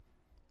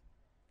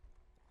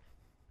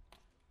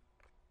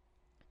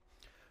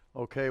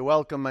Okay,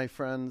 welcome, my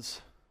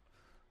friends.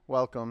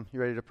 Welcome.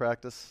 You ready to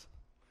practice?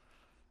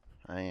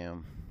 I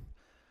am.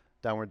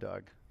 Downward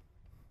dog.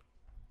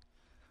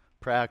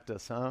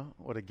 Practice, huh?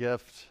 What a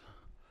gift.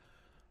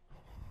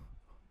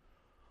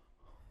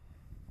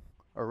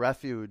 A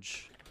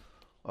refuge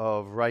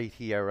of right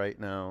here, right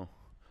now.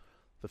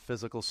 The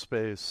physical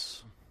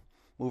space.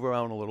 Move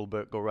around a little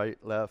bit. Go right,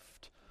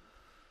 left.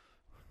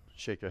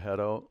 Shake your head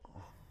out.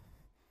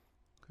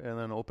 Okay, and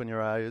then open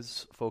your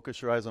eyes.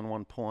 Focus your eyes on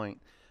one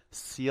point.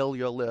 Seal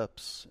your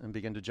lips and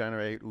begin to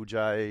generate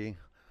Ujjayi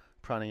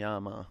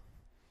Pranayama.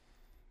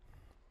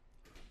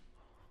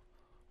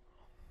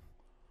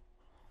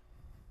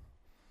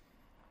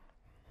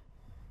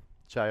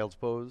 Child's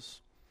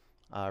pose.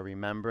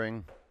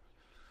 Remembering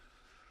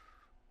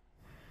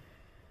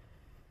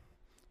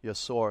your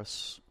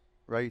source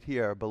right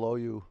here below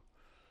you.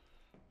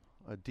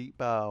 A deep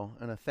bow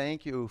and a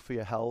thank you for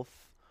your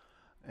health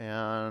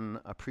and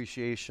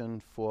appreciation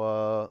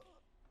for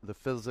the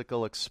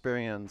physical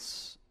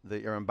experience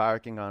that you're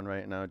embarking on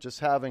right now. Just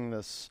having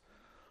this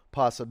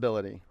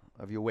possibility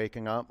of you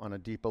waking up on a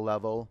deeper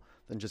level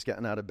than just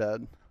getting out of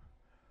bed.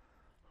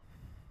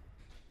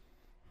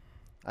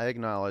 I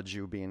acknowledge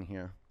you being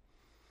here.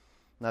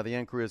 Now the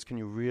inquiry is, can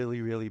you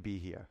really, really be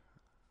here?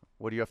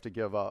 What do you have to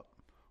give up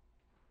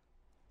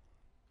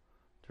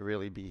to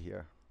really be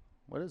here?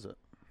 What is it?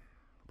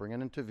 Bring it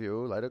into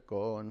view, let it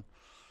go, and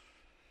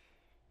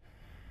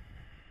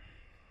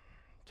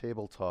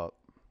tabletop.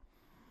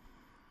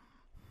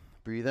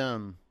 Breathe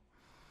in.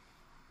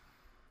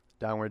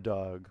 Downward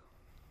dog.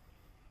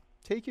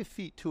 Take your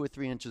feet 2 or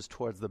 3 inches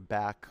towards the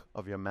back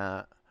of your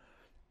mat.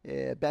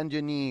 Bend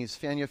your knees,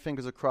 fan your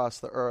fingers across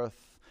the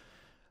earth.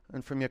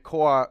 And from your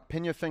core,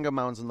 pin your finger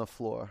mounds on the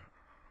floor.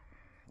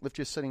 Lift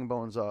your sitting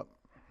bones up.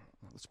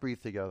 Let's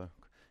breathe together.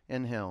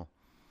 Inhale.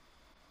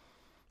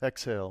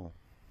 Exhale.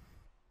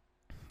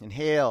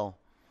 Inhale.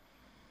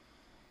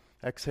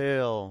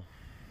 Exhale.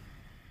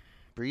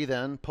 Breathe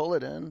in, pull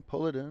it in,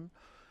 pull it in.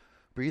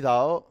 Breathe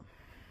out.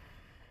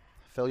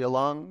 Fill your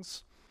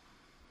lungs.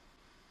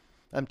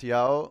 Empty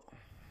out.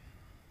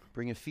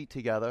 Bring your feet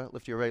together.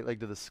 Lift your right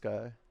leg to the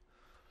sky.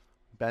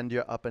 Bend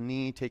your upper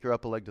knee. Take your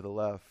upper leg to the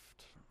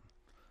left.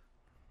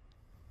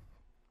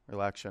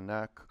 Relax your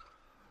neck.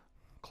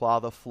 Claw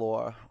the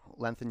floor.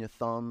 Lengthen your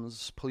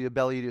thumbs. Pull your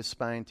belly to your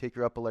spine. Take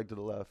your upper leg to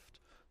the left.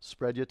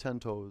 Spread your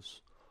 10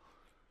 toes.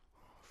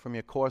 From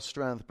your core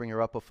strength, bring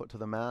your upper foot to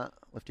the mat.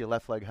 Lift your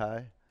left leg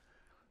high.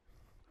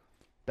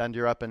 Bend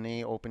your upper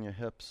knee. Open your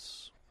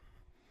hips.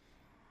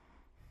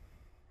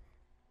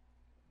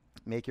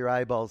 Make your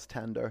eyeballs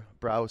tender.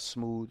 Brow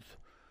smooth.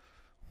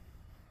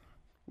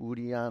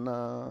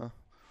 Uddiyana.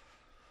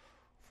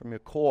 From your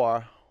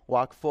core,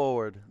 walk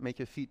forward. Make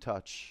your feet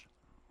touch.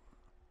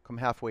 Come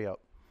halfway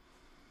up.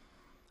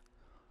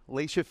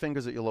 Lace your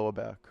fingers at your lower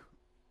back.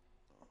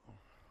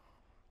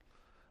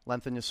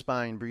 Lengthen your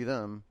spine. Breathe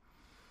in.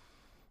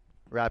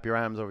 Wrap your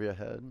arms over your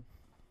head.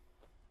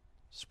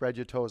 Spread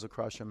your toes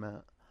across your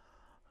mat.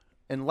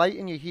 And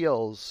lighten your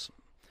heels.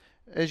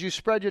 As you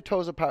spread your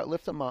toes apart,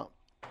 lift them up.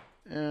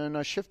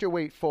 And shift your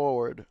weight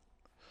forward.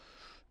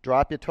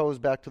 Drop your toes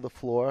back to the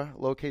floor.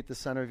 Locate the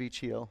center of each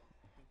heel.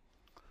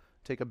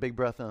 Take a big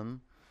breath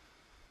in.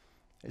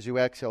 As you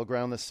exhale,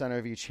 ground the center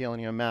of each heel in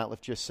your mat.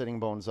 Lift your sitting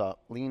bones up.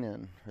 Lean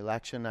in.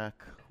 Relax your neck.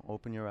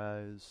 Open your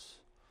eyes.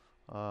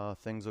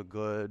 Things are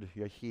good.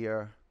 You're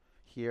here.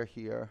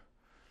 Here.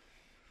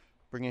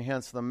 Bring your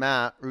hands to the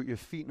mat. Root your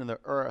feet into the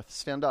earth.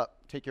 Stand up.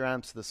 Take your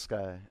arms to the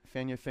sky.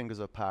 Fan your fingers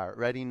apart.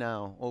 Ready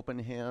now. Open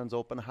hands,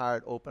 open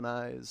heart, open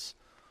eyes.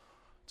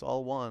 It's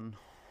all one.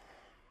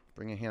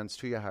 Bring your hands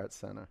to your heart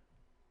center.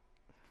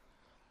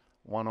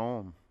 One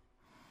Om.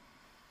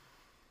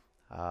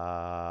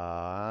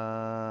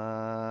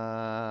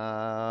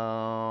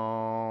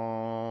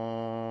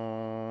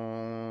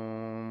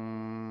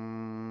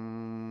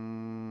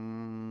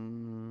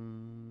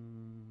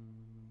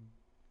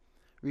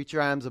 Reach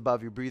your arms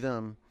above you. Breathe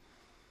in.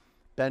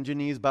 Bend your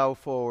knees, bow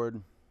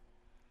forward.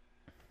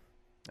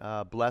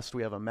 Blessed,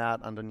 we have a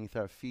mat underneath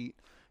our feet.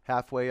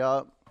 Halfway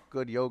up,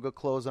 good yoga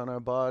clothes on our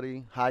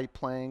body. High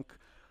plank.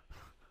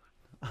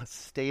 A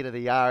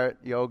state-of-the-art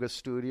yoga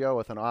studio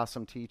with an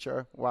awesome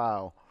teacher.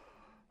 Wow.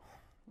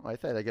 I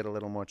thought I'd get a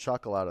little more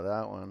chuckle out of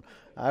that one.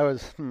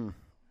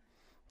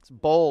 It's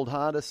bold,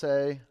 huh, to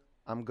say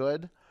I'm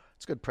good?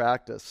 It's good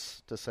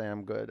practice to say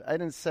I'm good. I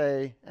didn't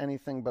say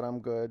anything but I'm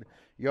good.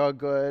 You're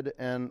good,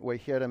 and we're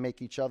here to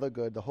make each other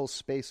good, the whole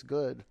space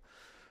good.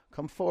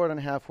 Come forward and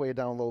halfway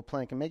down low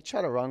plank and make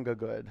chaturanga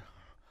good.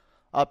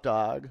 Up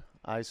dog,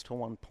 eyes to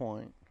one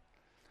point.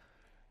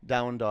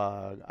 Down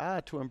dog,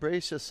 to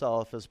embrace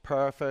yourself as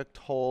perfect,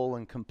 whole,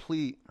 and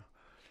complete.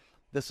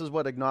 This is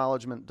what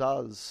acknowledgement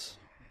does.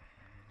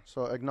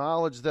 So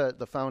acknowledge that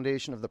the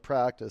foundation of the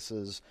practice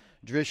is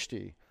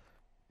drishti.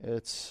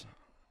 It's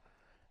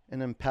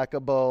an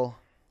impeccable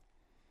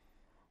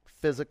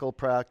physical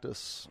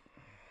practice.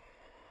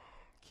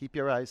 Keep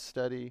your eyes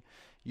steady.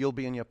 You'll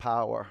be in your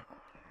power.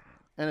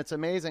 And it's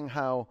amazing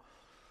how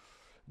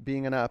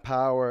being in our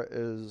power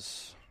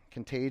is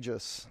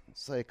contagious.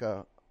 It's like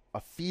a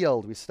a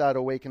field. We start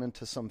awakening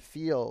to some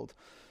field.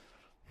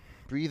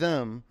 Breathe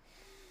in.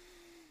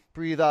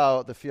 Breathe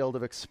out, the field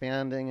of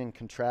expanding and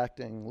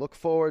contracting. Look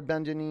forward,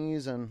 bend your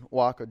knees, and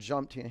walk or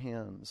jump to your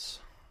hands.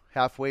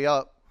 Halfway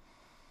up.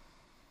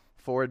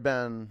 Forward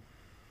bend.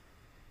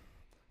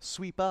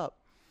 Sweep up.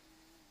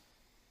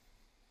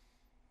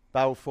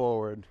 Bow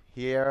forward.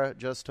 Here,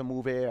 just to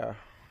move air.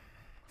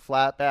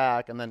 Flat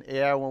back, and then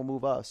air will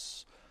move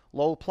us.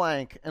 Low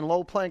plank. In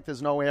low plank,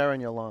 there's no air in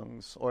your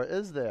lungs. Or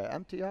is there?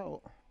 Empty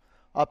out.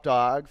 Up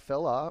dog.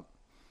 Fill up.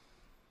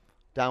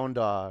 Down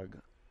dog.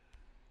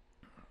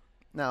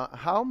 Now,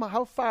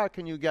 how far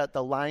can you get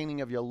the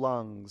lining of your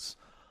lungs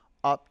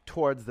up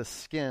towards the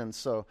skin?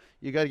 So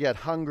you got to get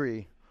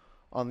hungry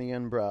on the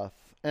in-breath.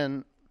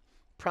 And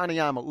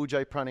pranayama,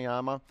 Ujjayi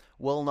pranayama,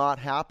 will not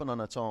happen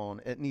on its own.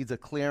 It needs a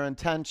clear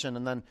intention,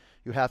 and then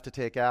you have to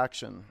take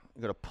action.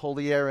 You got to pull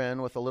the air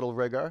in with a little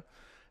rigor,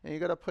 and you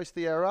got to push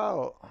the air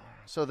out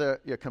so that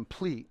you're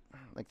complete,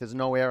 like there's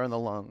no air in the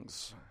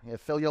lungs. You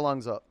fill your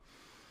lungs up.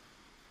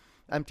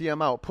 Empty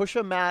them out. Push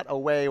a mat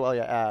away while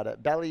you're at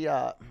it. Belly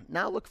up.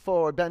 Now look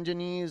forward. Bend your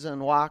knees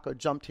and walk or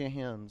jump to your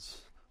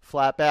hands.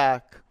 Flat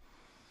back.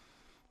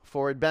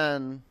 Forward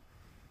bend.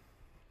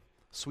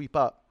 Sweep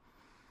up.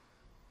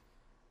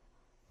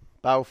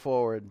 Bow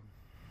forward.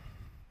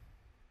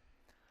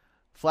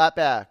 Flat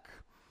back.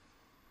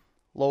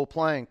 Low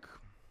plank.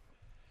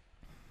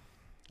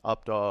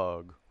 Up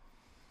dog.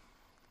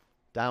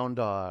 Down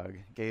dog.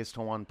 Gaze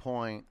to one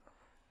point.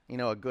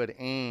 A good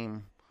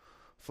aim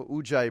for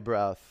Ujjayi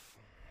breath.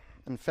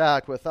 In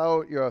fact,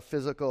 without your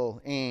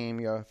physical aim,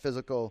 your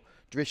physical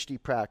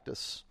drishti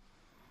practice,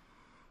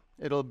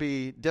 it'll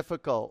be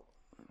difficult,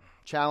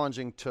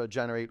 challenging to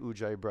generate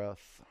Ujjayi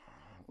breath.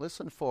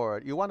 Listen for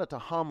it. You want it to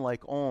hum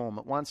like Om.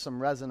 It wants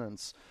some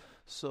resonance.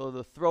 So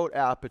the throat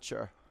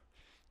aperture,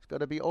 it's got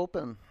to be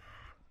open.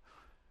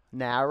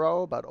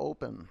 Narrow, but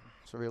open.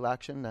 So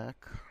relax your neck.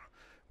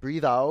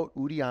 Breathe out,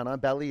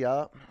 Uddiyana, belly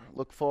up.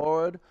 Look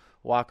forward,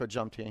 walk or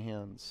jump to your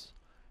hands.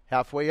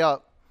 Halfway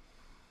up.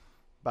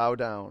 Bow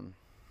down.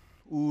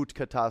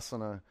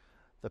 Utkatasana,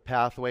 the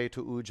pathway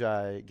to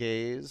Ujjayi.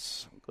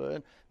 Gaze.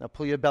 Good. Now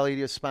pull your belly to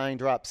your spine.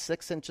 Drop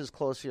 6 inches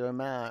closer to your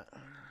mat.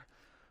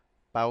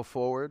 Bow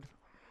forward.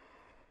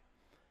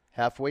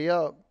 Halfway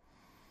up.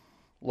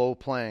 Low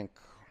plank.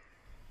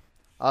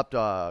 Up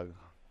dog.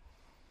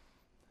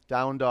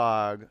 Down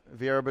dog.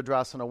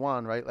 Virabhadrasana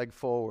 1, right leg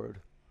forward.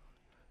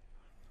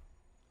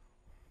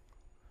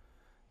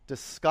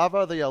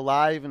 Discover the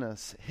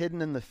aliveness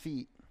hidden in the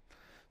feet.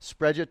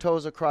 Spread your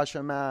toes across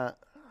your mat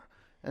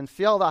and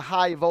feel the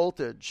high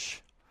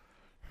voltage.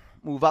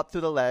 Move up through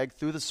the leg,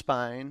 through the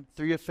spine,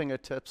 through your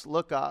fingertips.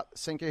 Look up.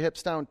 Sink your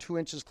hips down 2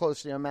 inches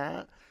close to your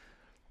mat.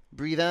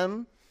 Breathe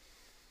in.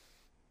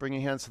 Bring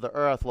your hands to the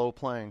earth, low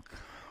plank.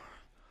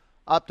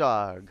 Up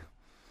dog.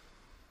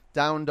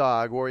 Down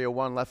dog, warrior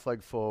 1, left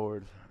leg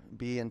forward.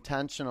 Be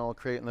intentional,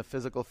 creating the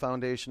physical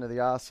foundation of the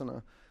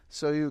asana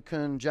so you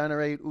can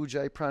generate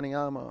Ujjayi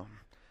pranayama.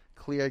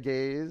 Clear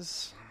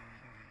gaze.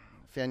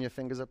 Fan your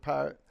fingers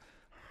apart.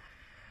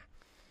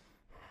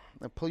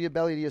 Now pull your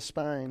belly to your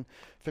spine.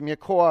 From your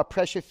core,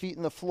 press your feet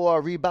in the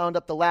floor. Rebound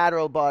up the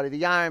lateral body,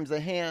 the arms, the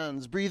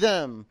hands. Breathe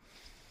in.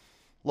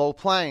 Low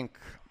plank.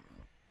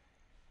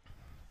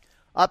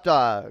 Up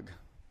dog.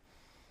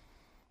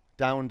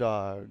 Down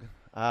dog.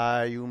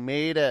 You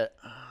made it.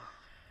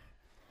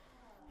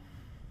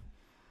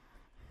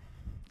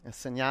 A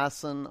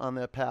sannyasin on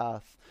their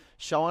path.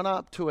 Showing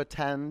up to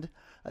attend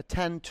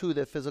to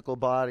their physical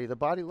body. The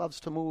body loves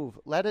to move.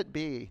 Let it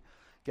be.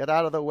 Get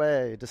out of the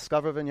way.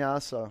 Discover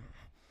vinyasa.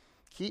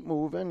 Keep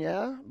moving,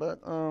 yeah, but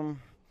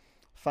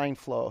find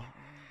flow.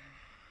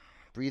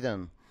 Breathe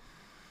in.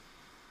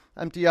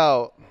 Empty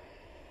out.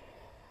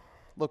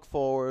 Look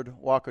forward.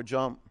 Walk or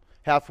jump.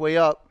 Halfway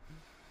up.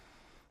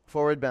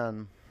 Forward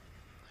bend.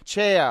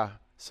 Chair.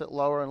 Sit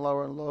lower and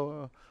lower and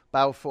lower.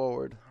 Bow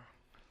forward.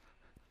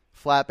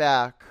 Flat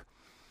back.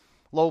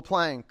 Low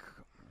plank.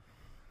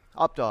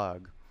 Up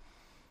dog.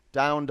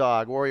 Down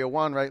dog. Warrior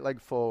 1, right leg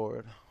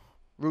forward.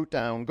 Root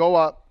down. Go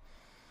up.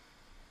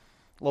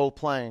 Low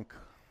plank.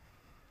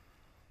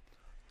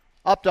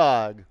 Up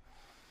dog.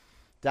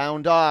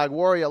 Down dog.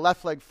 Warrior,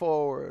 left leg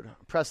forward.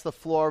 Press the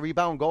floor.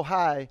 Rebound. Go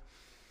high.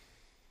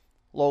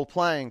 Low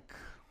plank.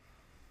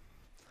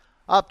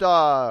 Up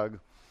dog.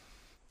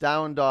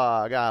 Down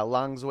dog.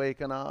 Lungs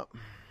waking up.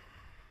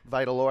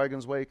 Vital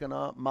organs waking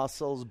up.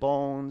 Muscles,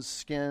 bones,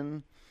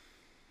 skin.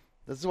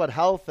 This is what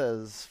health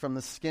is. From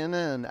the skin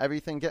in,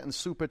 everything getting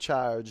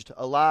supercharged,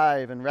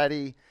 alive and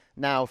ready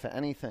now for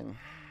anything.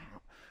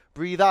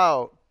 Breathe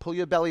out. Pull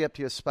your belly up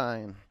to your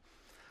spine.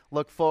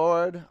 Look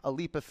forward. A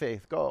leap of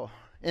faith. Go.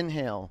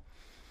 Inhale.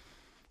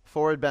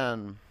 Forward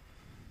bend.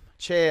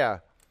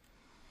 Chair.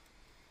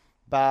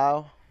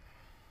 Bow.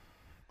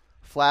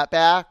 Flat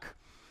back.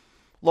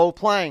 Low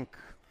plank.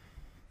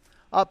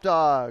 Up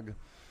dog.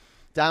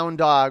 Down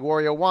dog.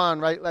 Warrior 1,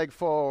 right leg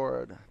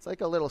forward. It's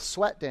like a little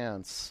sweat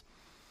dance.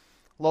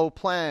 Low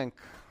plank.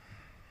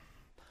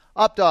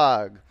 Up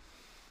dog.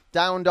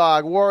 Down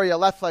dog. Warrior,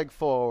 left leg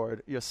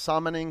forward. You're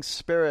summoning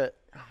spirit.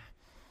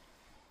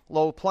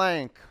 Low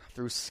plank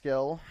through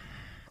skill.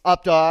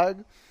 Up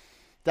dog.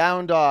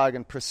 Down dog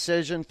and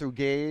precision through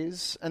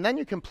gaze. And then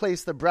you can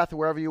place the breath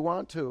wherever you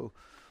want to.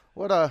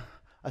 What a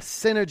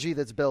synergy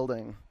that's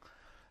building.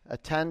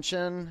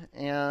 Attention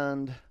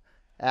and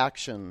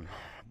action.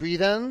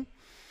 Breathe in.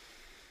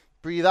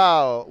 Breathe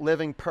out,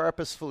 living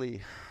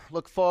purposefully.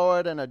 Look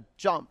forward and a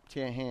jump to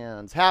your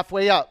hands.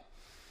 Halfway up.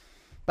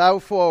 Bow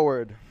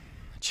forward.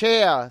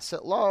 Chair,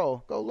 sit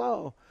low, go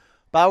low.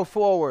 Bow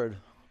forward.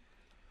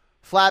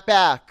 Flat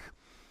back.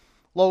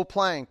 Low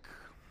plank.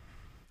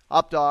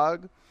 Up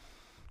dog.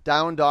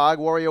 Down dog.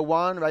 Warrior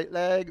 1, right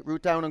leg.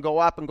 Root down and go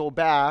up and go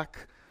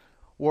back.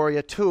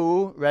 Warrior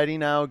 2, ready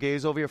now.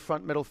 Gaze over your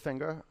front middle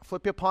finger.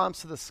 Flip your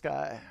palms to the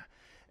sky.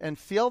 And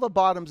feel the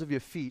bottoms of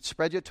your feet.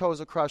 Spread your toes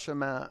across your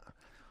mat.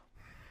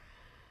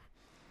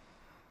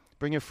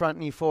 Bring your front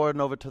knee forward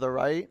and over to the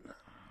right.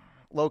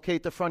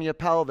 Locate the front of your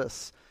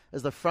pelvis.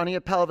 As the front of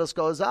your pelvis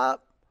goes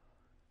up,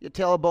 your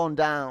tailbone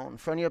down.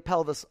 Front of your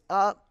pelvis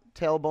up,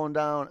 tailbone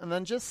down. And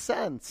then just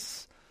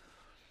sense,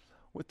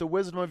 with the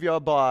wisdom of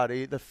your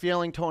body, the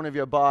feeling tone of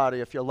your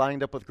body, if you're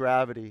lined up with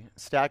gravity.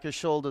 Stack your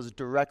shoulders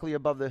directly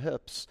above the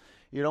hips.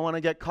 You don't want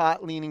to get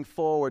caught leaning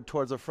forward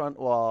towards the front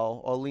wall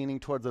or leaning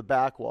towards the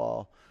back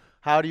wall.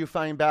 How do you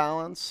find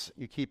balance?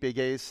 You keep your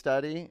gaze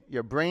steady,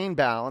 your brain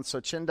balanced, so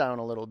chin down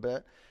a little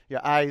bit,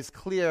 your eyes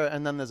clear,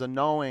 and then there's a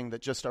knowing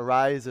that just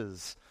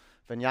arises.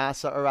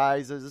 Vinyasa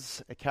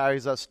arises. It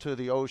carries us to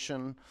the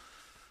ocean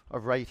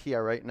of right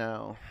here, right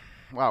now.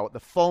 Wow, the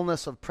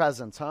fullness of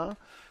presence, huh?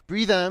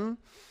 Breathe in.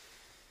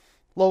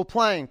 Low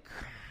plank.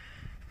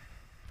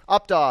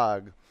 Up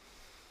dog.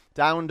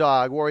 Down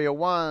dog. Warrior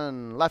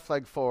 1. Left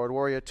leg forward.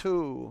 Warrior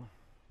 2.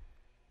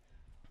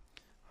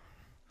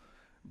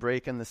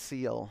 Breaking the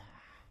seal.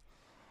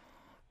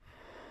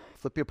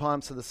 Flip your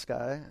palms to the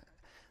sky.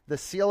 The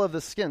seal of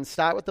the skin.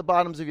 Start with the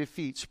bottoms of your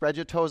feet. Spread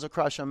your toes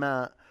across your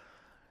mat.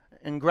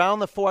 And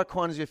ground the four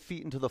corners of your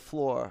feet into the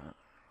floor.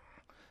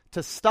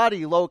 To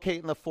study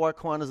locating the four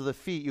corners of the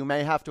feet, you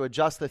may have to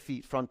adjust the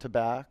feet front to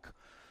back,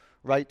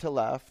 right to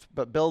left,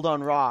 but build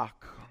on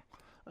rock.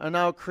 And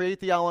now create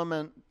the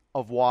element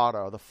of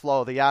water, the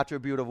flow, the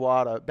attribute of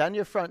water. Bend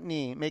your front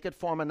knee. Make it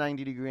form a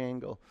 90-degree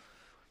angle.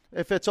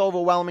 If it's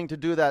overwhelming to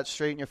do that,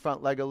 straighten your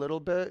front leg a little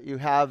bit. You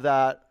have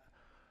that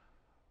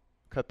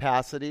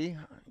capacity,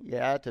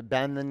 to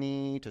bend the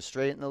knee, to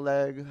straighten the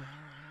leg.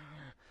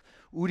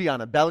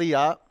 Uddiyana, belly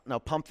up. Now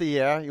pump the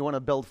air. You want to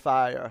build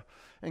fire.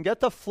 And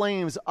get the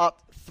flames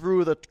up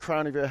through the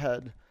crown of your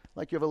head,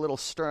 like you have a little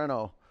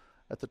sterno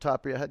at the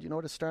top of your head. You know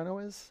what a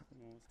sterno is?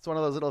 It's one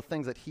of those little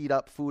things that heat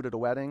up food at a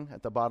wedding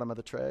at the bottom of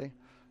the tray.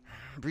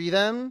 Breathe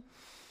in.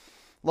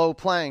 Low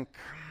plank.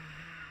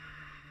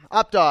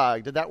 Up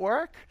dog. Did that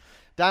work?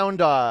 Down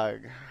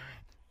dog.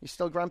 You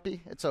still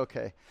grumpy? It's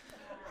okay.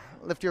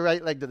 Lift your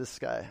right leg to the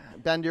sky.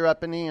 Bend your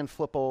upper knee and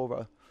flip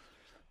over.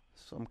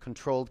 Some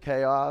controlled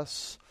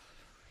chaos.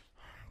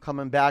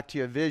 Coming back to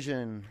your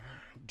vision.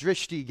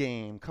 Drishti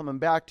game. Coming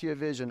back to your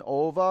vision.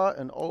 Over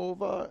and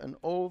over and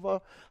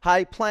over.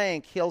 High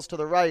plank. Heels to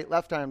the right.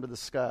 Left arm to the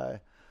sky.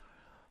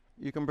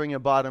 You can bring your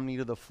bottom knee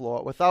to the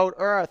floor. Without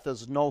earth,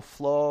 there's no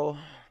flow.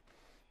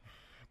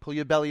 Pull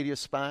your belly to your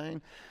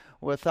spine.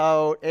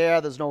 Without air,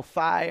 there's no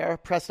fire.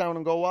 Press down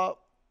and go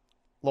up.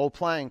 Low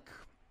plank.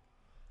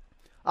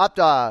 Up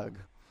dog.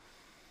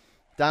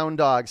 Down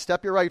dog.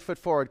 Step your right foot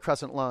forward,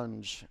 crescent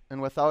lunge.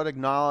 And without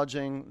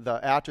acknowledging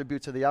the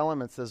attributes of the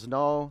elements, there's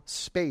no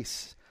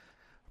space.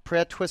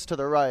 Prayer twist to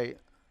the right.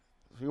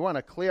 We want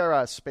to clear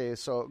our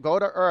space. So go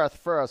to earth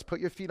first.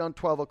 Put your feet on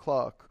 12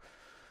 o'clock.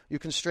 You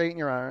can straighten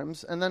your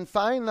arms. And then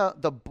find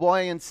the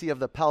buoyancy of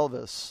the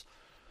pelvis,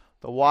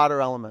 the water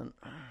element.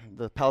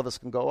 The pelvis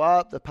can go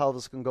up. The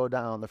pelvis can go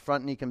down. The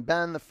front knee can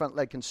bend. The front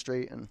leg can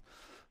straighten.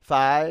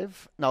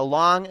 5. Now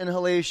long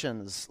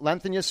inhalations.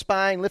 Lengthen your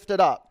spine. Lift it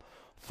up.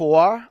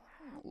 4.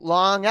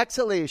 Long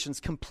exhalations.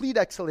 Complete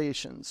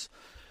exhalations.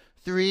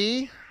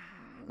 3.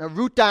 Now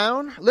root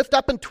down. Lift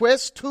up and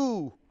twist.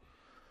 2.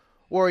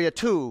 Warrior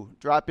 2.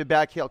 Drop your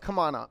back heel. Come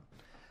on up.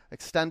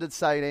 Extended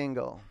side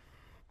angle.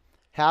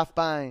 Half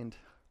bind.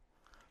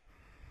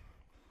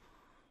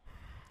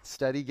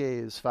 Steady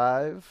gaze.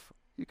 5.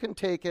 You can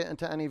take it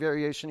into any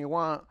variation you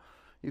want.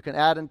 You can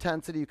add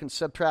intensity. You can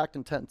subtract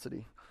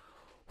intensity.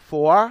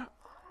 4.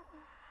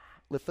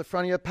 Lift the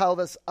front of your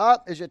pelvis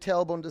up as your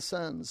tailbone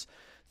descends.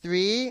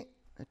 3.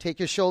 Take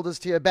your shoulders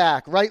to your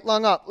back. Right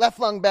lung up. Left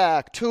lung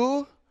back.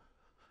 2.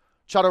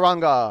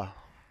 Chaturanga.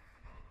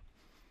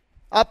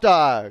 Up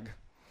dog.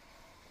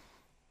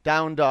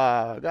 Down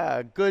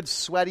dog. Good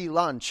sweaty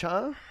lunch,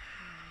 huh?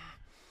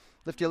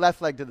 Lift your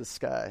left leg to the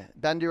sky.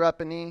 Bend your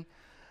upper knee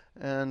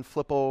and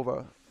flip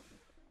over.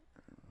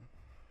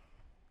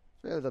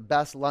 Really the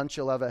best lunch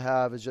you'll ever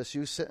have is just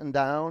you sitting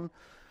down.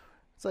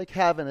 It's like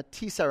having a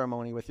tea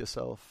ceremony with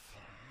yourself.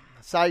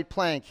 Side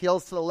plank,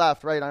 heels to the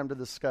left, right arm to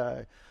the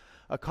sky.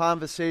 A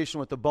conversation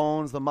with the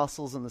bones, the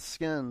muscles, and the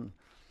skin.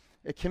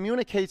 It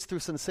communicates through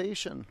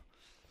sensation.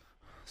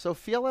 So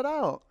feel it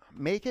out.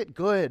 Make it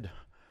good.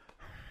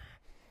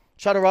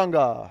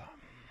 Chaturanga.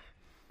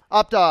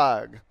 Up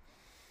dog.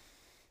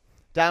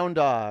 Down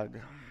dog.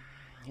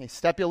 Okay,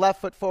 step your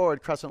left foot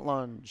forward, crescent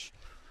lunge.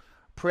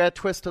 Prayer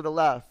twist to the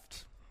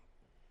left.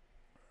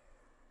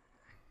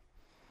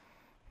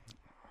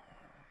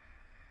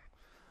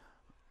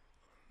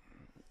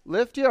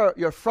 Lift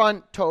your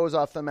front toes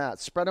off the mat.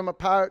 Spread them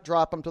apart,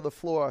 drop them to the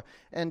floor.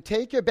 And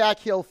take your back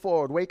heel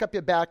forward. Wake up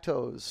your back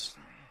toes.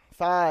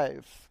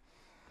 5,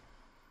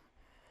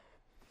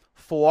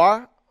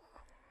 4,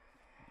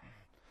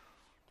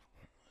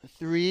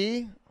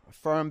 3,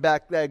 firm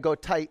back leg, go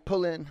tight,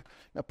 pull in.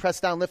 Now press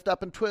down, lift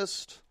up, and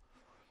twist.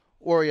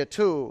 Warrior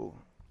 2.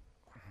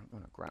 I'm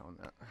going to ground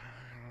that.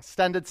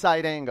 Extended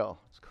side angle.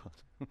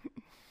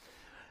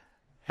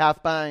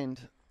 Half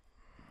bind.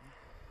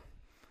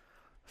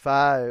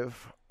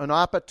 5, an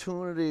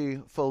opportunity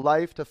for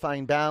life to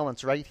find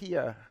balance right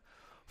here.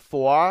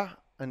 4,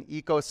 an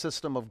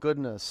ecosystem of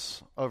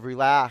goodness, of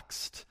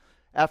relaxed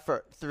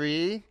effort.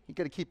 3, you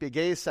got to keep your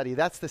gaze steady.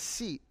 That's the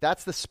seat.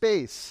 That's the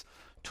space.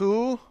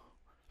 2,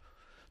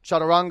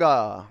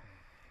 chaturanga.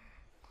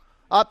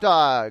 Up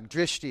dog,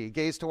 drishti.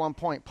 Gaze to one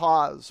point.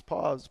 Pause,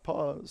 pause,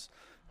 pause.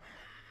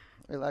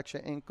 Relax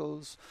your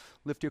ankles.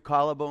 Lift your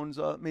collarbones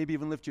up. Maybe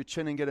even lift your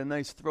chin and get a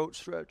nice throat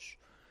stretch.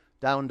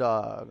 Down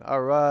dog.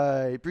 All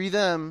right. Breathe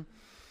in.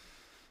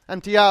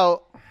 Empty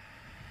out.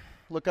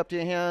 Look up to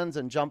your hands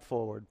and jump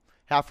forward.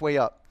 Halfway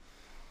up.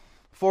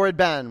 Forward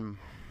bend.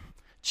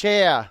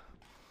 Chair.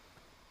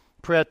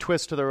 Prayer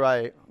twist to the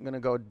right. I'm going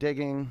to go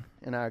digging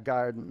in our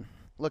garden.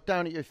 Look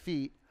down at your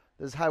feet.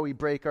 This is how we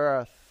break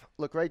earth.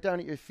 Look right down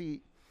at your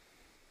feet.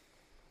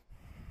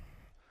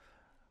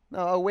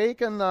 Now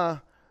awaken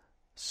the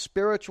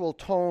spiritual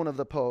tone of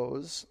the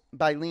pose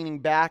by leaning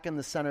back in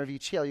the center of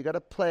each heel. You got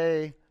to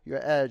play your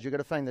edge. You've got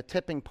to find the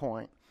tipping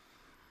point.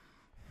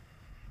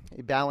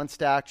 A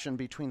balanced action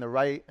between the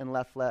right and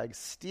left legs.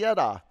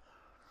 Sthira.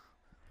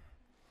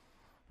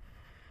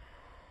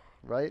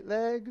 Right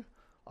leg,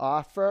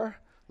 offer.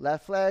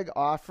 Left leg,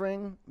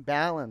 offering.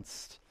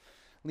 Balanced.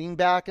 Lean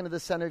back into the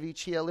center of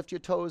each heel. Lift your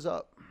toes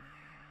up.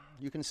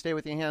 You can stay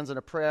with your hands in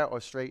a prayer or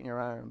straighten your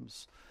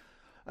arms.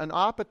 An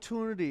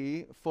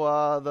opportunity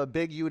for the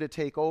big you to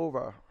take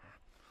over.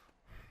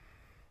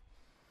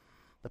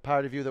 The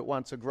part of you that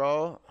wants to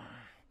grow.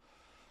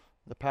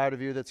 The part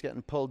of you that's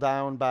getting pulled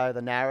down by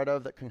the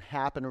narrative that can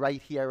happen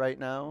right here, right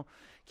now.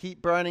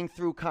 Keep burning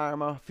through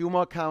karma. A few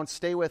more counts.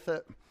 Stay with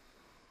it.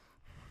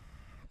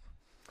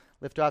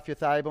 Lift off your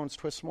thigh bones.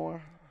 Twist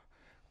more.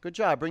 Good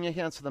job. Bring your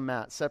hands to the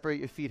mat. Separate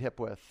your feet hip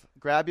width.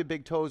 Grab your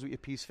big toes with your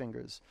peace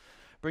fingers.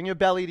 Bring your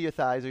belly to your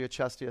thighs or your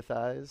chest to your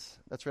thighs.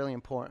 That's really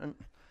important.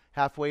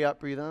 Halfway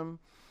up, breathe in.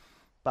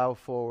 Bow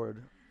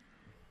forward.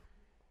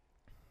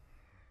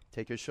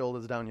 Take your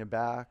shoulders down your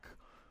back.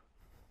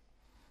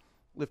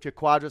 Lift your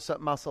quadricep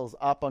muscles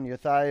up on your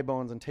thigh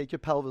bones and take your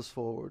pelvis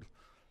forward.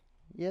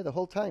 Yeah, the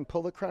whole time.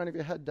 Pull the crown of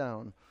your head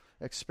down.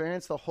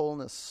 Experience the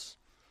wholeness.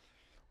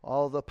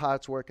 All the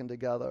parts working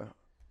together.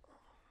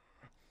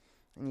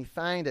 And you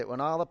find it when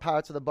all the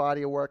parts of the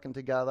body are working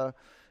together.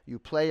 You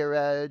play your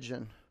edge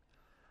and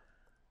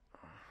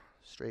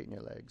straighten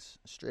your legs.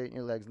 Straighten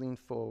your legs. Lean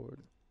forward.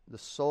 The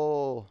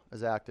soul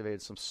is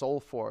activated. Some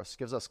soul force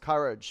gives us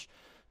courage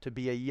to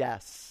be a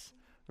yes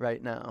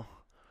right now.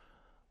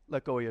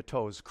 Let go of your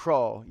toes.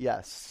 Crow.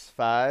 Yes.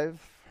 5.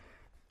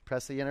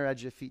 Press the inner edge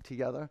of your feet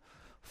together.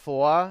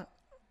 4.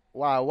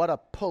 Wow, what a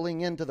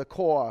pulling into the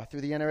core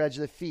through the inner edge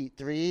of the feet.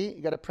 3.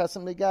 You got to press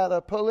them together.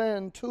 Pull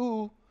in.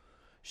 2.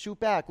 Shoot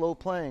back. Low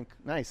plank.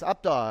 Nice.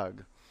 Up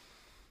dog.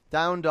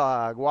 Down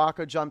dog. Walk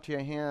or jump to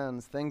your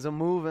hands. Things are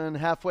moving.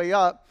 Halfway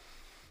up.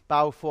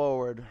 Bow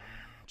forward.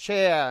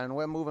 Chair, and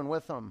we're moving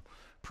with them.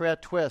 Prayer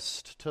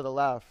twist to the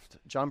left.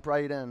 Jump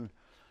right in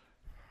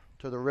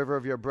to the river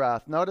of your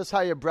breath. Notice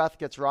how your breath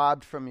gets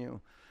robbed from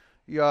you.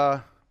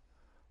 Your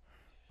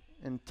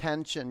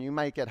intention, you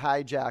might get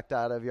hijacked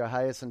out of your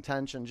highest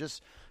intention,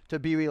 just to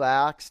be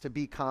relaxed, to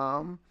be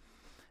calm,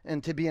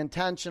 and to be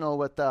intentional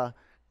with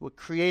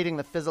creating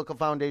the physical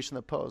foundation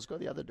of the pose. Go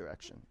the other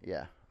direction.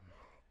 Yeah.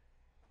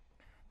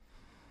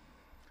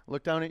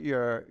 Look down at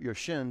your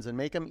shins and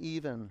make them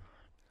even.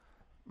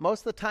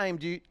 Most of the time,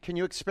 can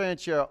you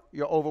experience your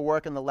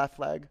overwork in the left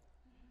leg?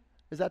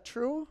 Is that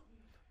true?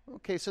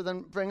 Okay, so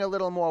then bring a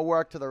little more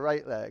work to the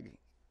right leg.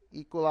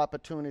 Equal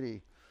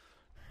opportunity.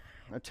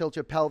 Now tilt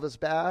your pelvis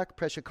back.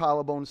 Press your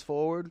collarbones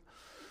forward.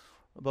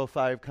 About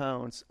 5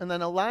 counts. And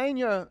then align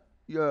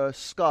your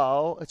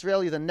skull. It's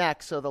really the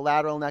neck, so the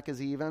lateral neck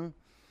is even.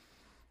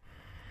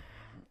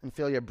 And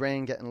feel your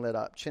brain getting lit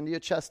up. Chin to your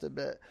chest a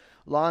bit.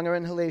 Longer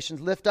inhalations.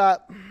 Lift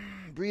up.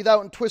 Breathe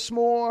out and twist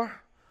more.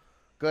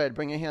 Good.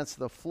 Bring your hands to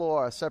the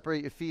floor.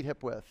 Separate your feet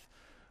hip width.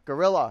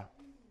 Gorilla.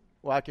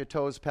 Walk your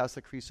toes past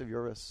the crease of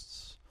your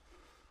wrists.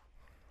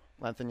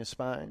 Lengthen your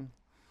spine.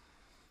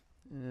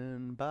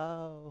 And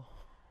bow.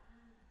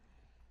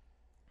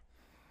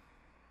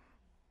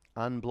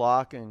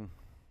 Unblocking.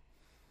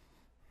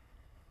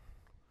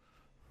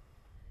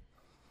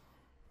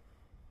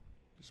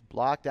 Just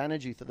blocked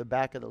energy through the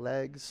back of the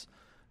legs,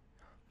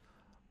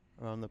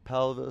 around the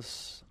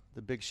pelvis,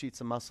 the big sheets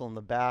of muscle in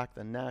the back,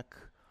 the neck.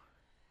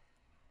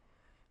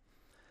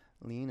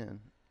 Lean in.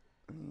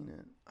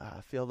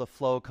 Feel the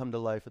flow come to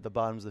life at the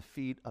bottoms of the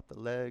feet, up the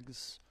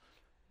legs.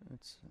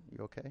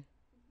 You okay?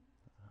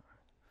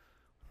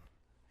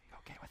 You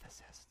okay with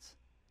assists?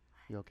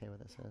 You okay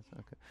with assists?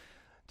 Okay.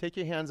 Take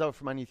your hands out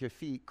from underneath your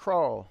feet.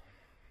 Crawl.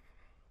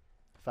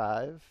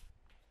 5,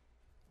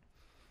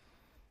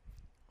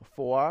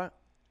 4.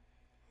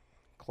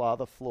 Claw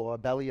the floor.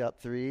 Belly up.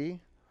 3,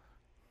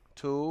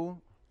 2.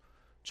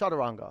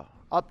 Chaturanga.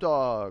 Up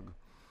dog.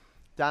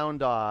 Down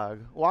dog.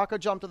 Walk or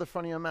jump to the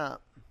front of your mat.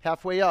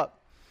 Halfway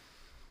up.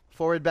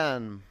 Forward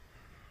bend.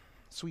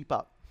 Sweep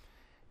up.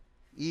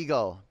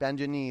 Eagle. Bend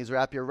your knees.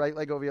 Wrap your right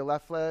leg over your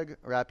left leg.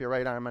 Wrap your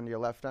right arm under your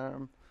left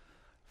arm.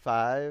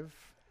 5.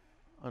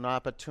 An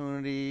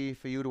opportunity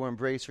for you to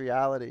embrace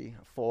reality.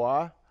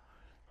 4.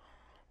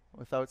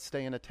 Without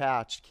staying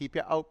attached. Keep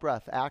your out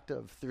breath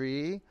active.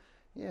 3.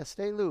 Yeah,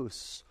 stay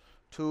loose.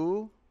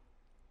 2.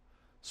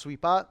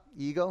 Sweep up.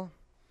 Eagle.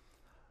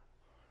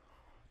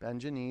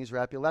 Bend your knees.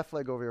 Wrap your left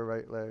leg over your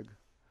right leg.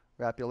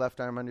 Wrap your left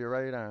arm under your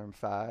right arm.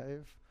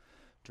 5.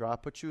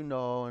 Drop what you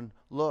know and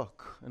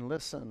look and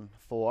listen.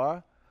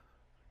 4.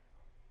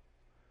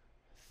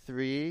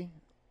 3.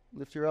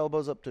 Lift your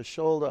elbows up to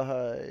shoulder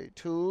height.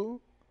 2.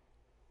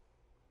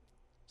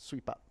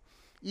 Sweep up.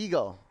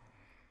 Eagle.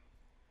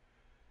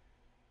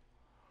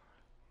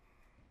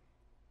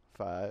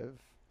 5.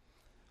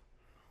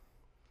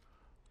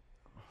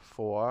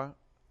 4.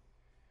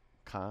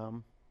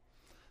 Calm.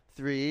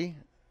 3.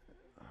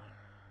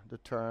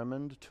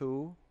 Determined.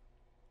 2.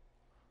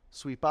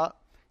 Sweep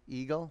up.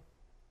 Eagle.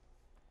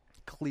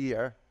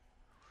 Clear.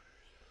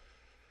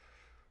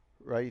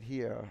 Right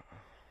here.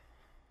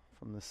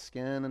 From the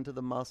skin into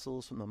the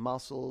muscles, from the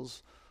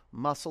muscles,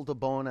 muscle to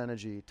bone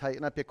energy.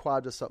 Tighten up your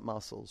quadricep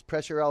muscles.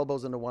 Press your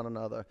elbows into one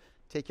another.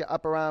 Take your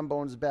upper arm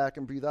bones back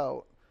and breathe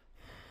out.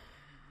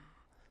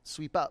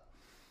 Sweep up.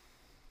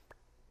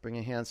 Bring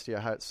your hands to your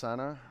heart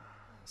center.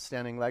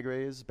 Standing leg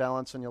raise.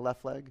 Balance on your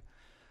left leg.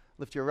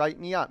 Lift your right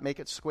knee up. Make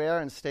it square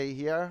and stay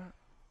here.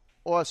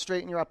 Or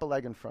straighten your upper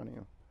leg in front of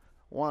you.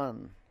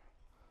 1,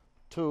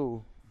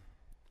 2,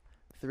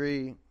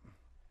 3,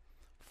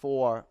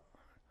 4.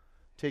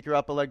 Take your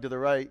upper leg to the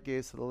right,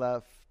 gaze to the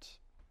left.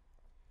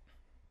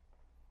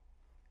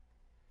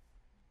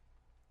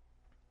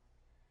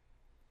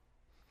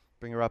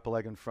 Bring your upper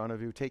leg in front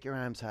of you. Take your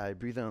arms high.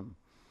 Breathe in.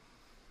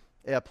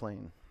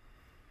 Airplane.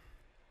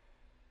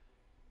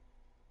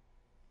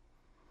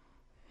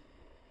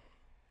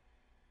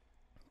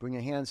 Bring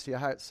your hands to your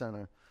heart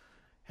center.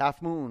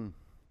 Half moon.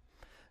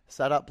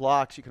 Set up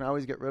blocks. You can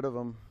always get rid of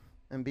them.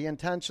 And be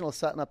intentional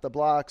setting up the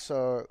blocks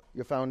so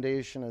your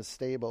foundation is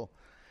stable.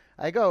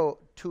 I go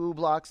 2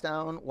 blocks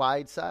down,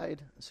 wide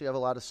side, so you have a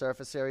lot of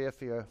surface area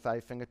for your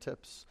 5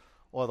 fingertips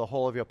or the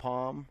whole of your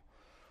palm.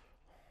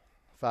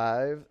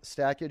 5,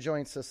 stack your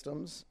joint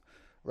systems.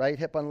 Right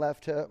hip on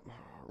left hip,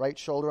 right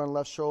shoulder on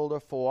left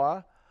shoulder.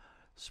 4,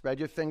 spread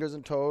your fingers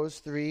and toes.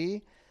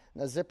 3,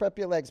 now zip up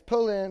your legs.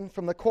 Pull in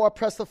from the core,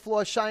 press the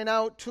floor, shine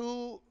out.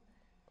 2,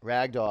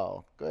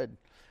 ragdoll. Good.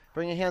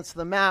 Bring your hands to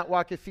the mat,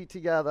 walk your feet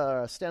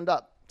together. Stand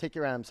up, take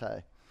your arms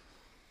high.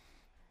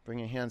 Bring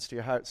your hands to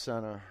your heart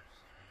center.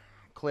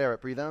 Clear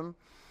it. Breathe in.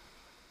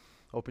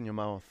 Open your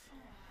mouth.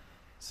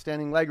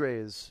 Standing leg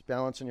raise.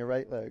 Balance on your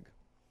right leg.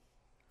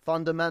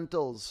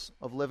 Fundamentals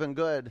of living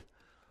good.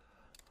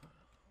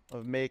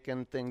 Of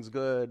making things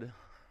good.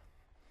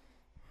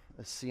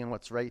 Of seeing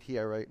what's right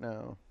here, right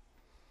now.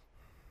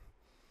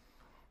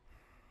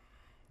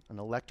 An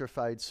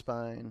electrified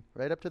spine.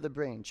 Right up to the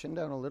brain. Chin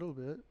down a little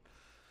bit.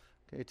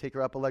 Okay, take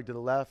your upper leg to the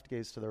left.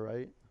 Gaze to the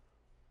right.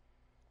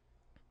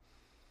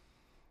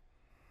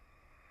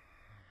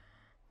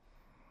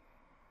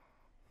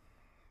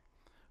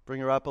 Bring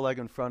your upper leg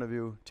in front of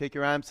you. Take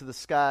your arms to the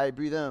sky.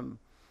 Breathe in.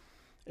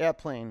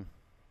 Airplane.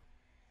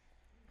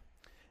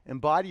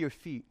 Embody your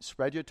feet.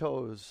 Spread your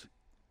toes.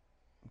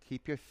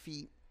 Keep your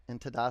feet in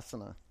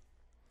Tadasana.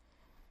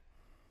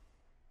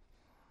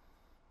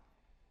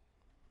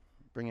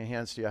 Bring your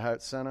hands to your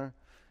heart center.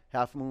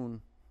 Half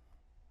moon.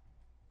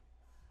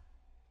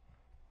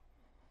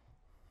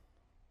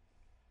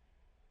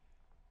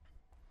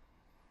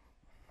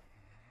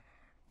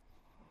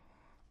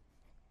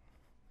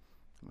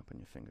 Come up on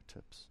your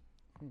fingertips.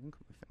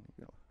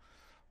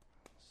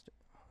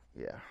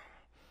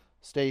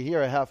 Stay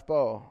here, a half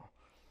bow.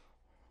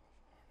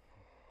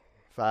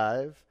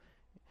 5.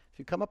 If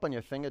you come up on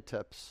your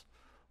fingertips.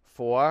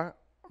 4.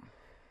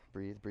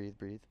 Breathe, breathe,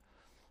 breathe.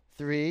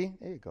 3.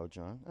 There you go,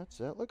 John. That's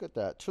it. Look at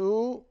that.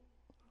 2.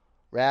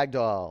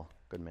 Ragdoll.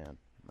 Good man.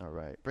 All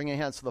right. Bring your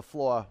hands to the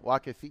floor.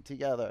 Walk your feet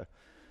together.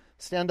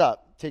 Stand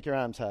up. Take your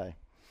arms high.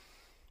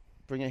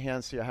 Bring your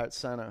hands to your heart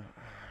center.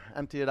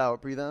 Empty it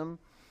out. Breathe in.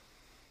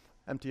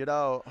 Empty it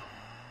out.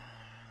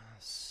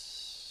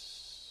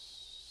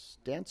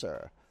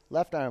 Dancer.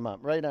 Left arm up,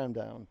 right arm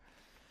down.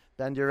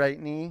 Bend your right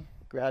knee.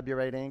 Grab your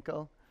right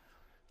ankle.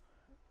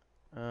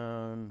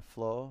 And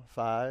flow.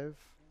 5.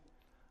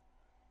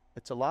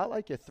 It's a lot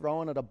like you're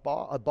throwing at a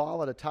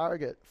ball at a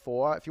target.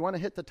 4. If you want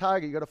to hit the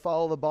target, you got to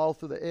follow the ball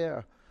through the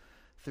air.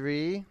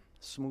 3.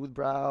 Smooth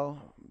brow.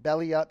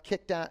 Belly up.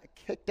 Kick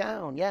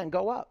down. Yeah, and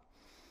go up.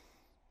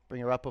 Bring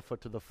your upper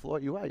foot to the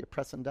floor. You're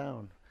pressing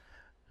down.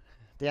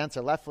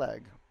 Dancer, left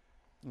leg.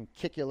 And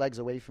kick your legs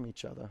away from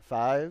each other.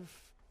 5.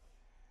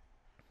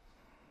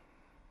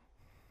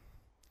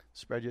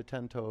 Spread your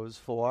 10 toes.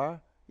 4.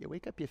 You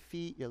wake up your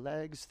feet, your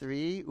legs.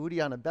 3.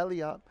 Uddiyana,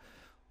 belly up.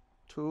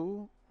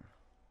 2.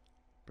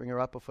 Bring your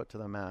upper foot to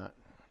the mat.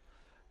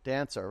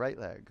 Dancer, right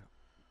leg.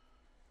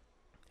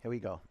 Here we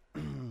go.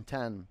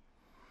 10.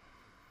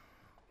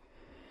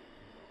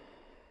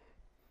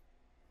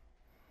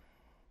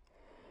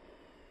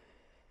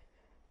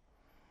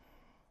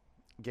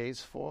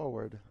 Gaze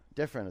forward.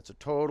 Different. It's a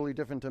totally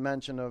different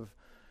dimension of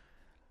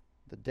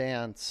the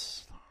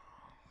dance.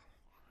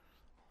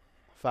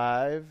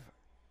 5.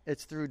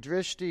 It's through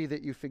drishti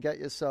that you forget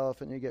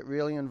yourself and you get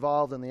really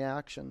involved in the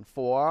action.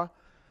 4.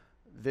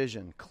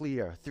 Vision.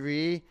 Clear.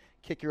 3.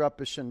 Kick your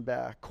upper shin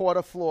back.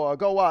 Quarter floor.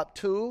 Go up.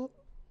 2.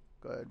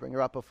 Good. Bring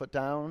your upper foot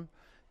down.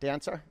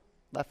 Dancer.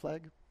 Left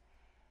leg.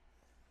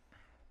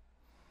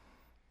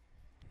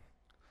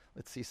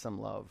 Let's see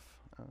some love.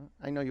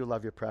 I know you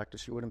love your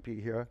practice. You wouldn't be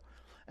here.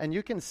 And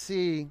you can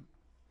see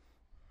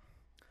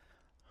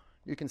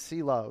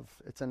love.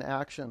 It's an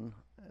action,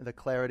 the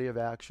clarity of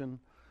action,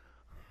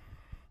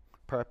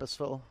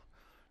 purposeful,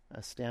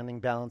 standing,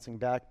 balancing,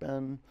 back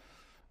bend,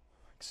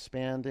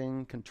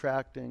 expanding,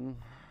 contracting.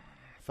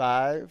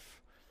 5.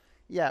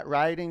 Yeah,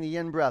 riding the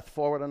in-breath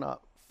forward and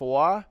up.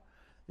 4.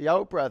 The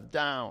out-breath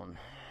down.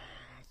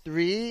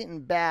 3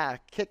 and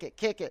back. Kick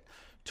it.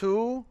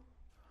 2.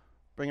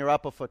 Bring your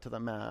upper foot to the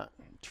mat.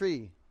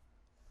 Tree.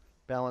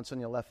 Balance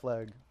on your left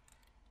leg.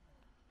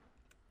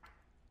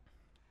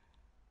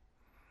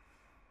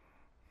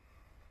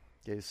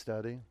 Gaze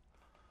steady.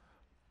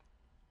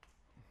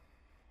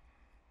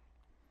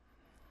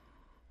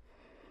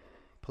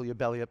 Pull your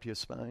belly up to your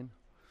spine.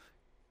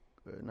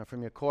 Good. Now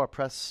from your core,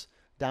 press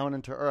down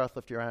into earth.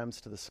 Lift your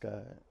arms to the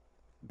sky.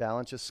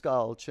 Balance your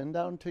skull. Chin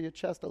down to your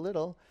chest a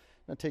little.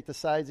 Now take the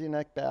sides of your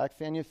neck back.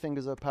 Fan your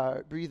fingers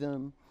apart. Breathe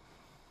in.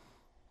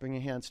 Bring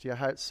your hands to your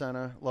heart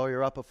center. Lower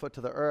your upper foot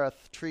to the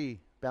earth.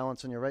 Tree.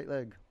 Balance on your right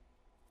leg.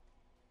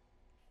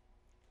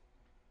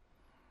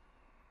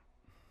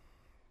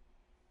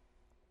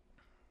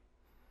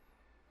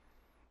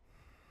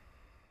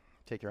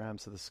 Take your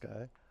arms to the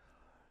sky.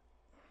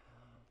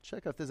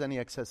 Check if there's any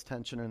excess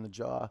tension in the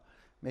jaw.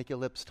 Make your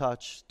lips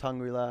touch, tongue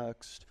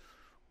relaxed.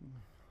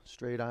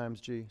 Straight arms,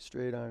 G.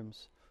 Straight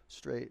arms.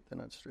 Straight, they're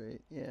not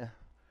straight. Yeah.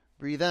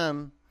 Breathe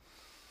in.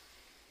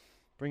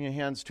 Bring your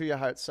hands to your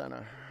heart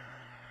center.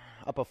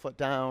 Upper foot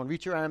down.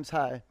 Reach your arms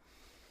high.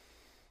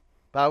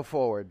 Bow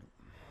forward.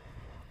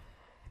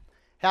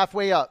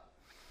 Halfway up.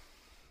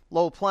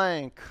 Low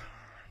plank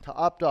to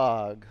up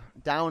dog.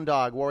 Down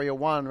dog. Warrior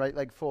 1, right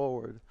leg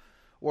forward.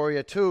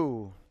 Warrior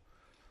 2.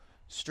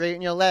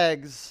 Straighten your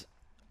legs.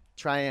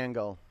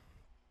 Triangle.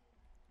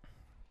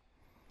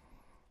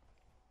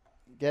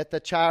 Get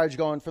the charge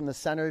going from the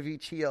center of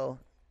each heel.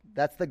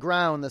 That's the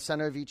ground, the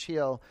center of each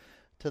heel,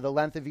 to the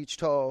length of each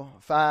toe.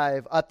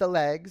 5. Up the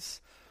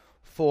legs.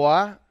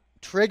 4.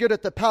 Triggered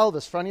at the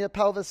pelvis. Front of your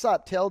pelvis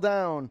up. Tail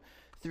down.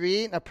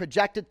 3. Now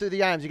project it through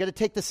the arms. You got to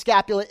take the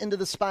scapula into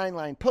the spine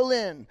line. Pull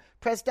in.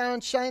 Press down.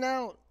 Shine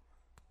out.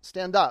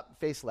 Stand up.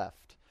 Face left.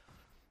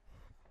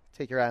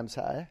 Take your arms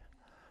high.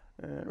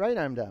 Right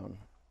arm down.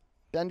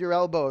 Bend your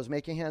elbows.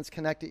 Make your hands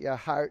connect at your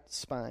heart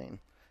spine.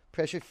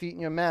 Press your feet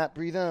in your mat.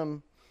 Breathe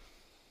in.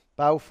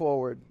 Bow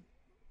forward.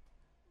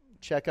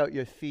 Check out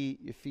your feet.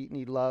 Your feet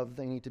need love.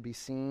 They need to be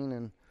seen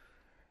and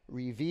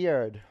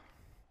revered.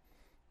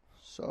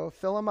 So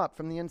fill them up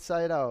from the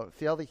inside out.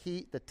 Feel the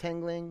heat, the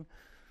tingling.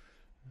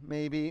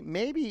 Maybe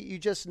you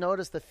just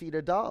notice the feet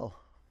are dull.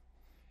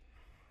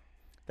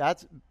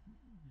 That's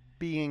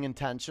being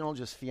intentional,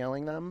 just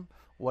feeling them.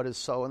 What is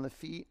so in the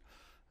feet.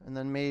 And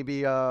then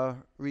maybe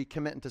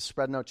recommitting to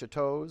spreading out your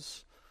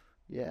toes.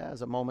 Yeah,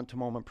 as a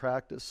moment-to-moment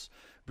practice.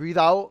 Breathe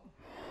out.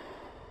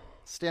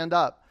 Stand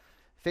up.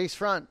 Face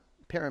front.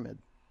 Pyramid.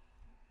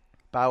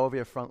 Bow over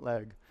your front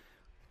leg.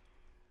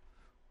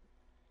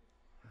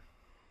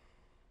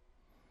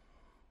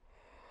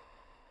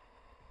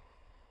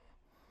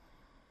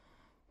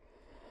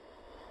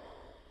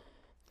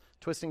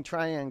 Twisting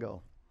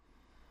triangle.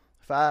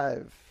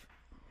 5.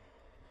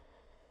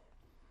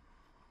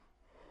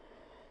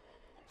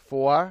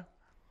 4.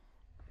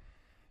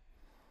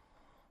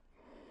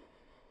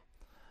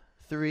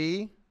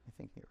 3. I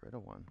think get rid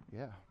of 1.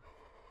 Yeah.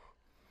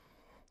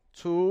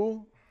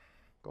 2.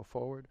 Go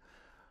forward.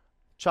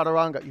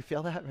 Chaturanga. You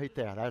feel that right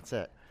there? That's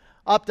it.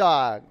 Up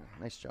dog.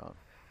 Nice job.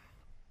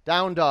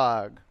 Down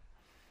dog.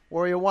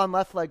 Warrior 1,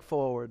 left leg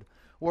forward.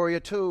 Warrior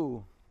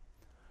 2.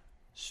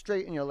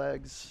 Straighten your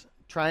legs.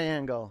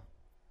 Triangle.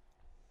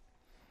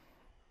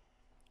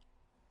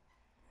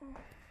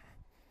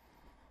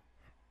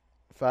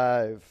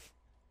 5.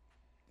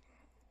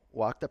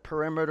 Walk the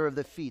perimeter of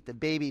the feet, the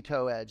baby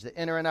toe edge, the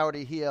inner and outer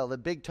heel, the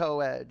big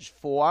toe edge.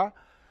 4.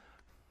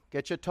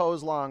 Get your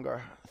toes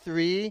longer.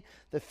 3.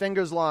 The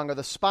fingers longer,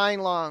 the spine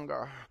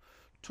longer.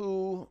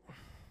 2.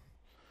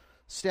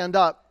 Stand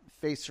up,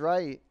 face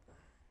right.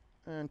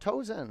 And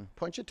toes in.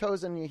 Point your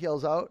toes in, your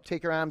heels out.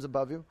 Take your arms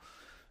above you.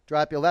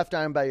 Drop your left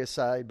arm by your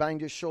side. Bind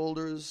your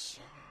shoulders.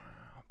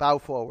 Bow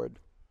forward.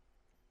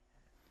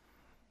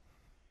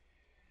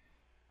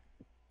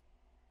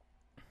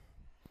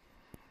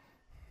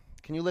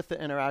 Can you lift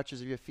the inner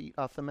arches of your feet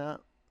off the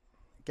mat?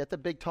 Get the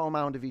big toe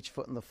mound of each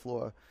foot in the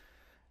floor.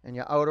 And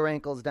your outer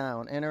ankles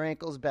down. Inner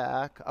ankles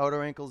back.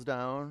 Outer ankles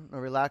down. Now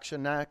relax your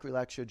neck.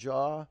 Relax your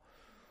jaw.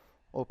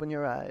 Open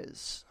your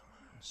eyes.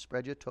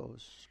 Spread your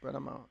toes. Spread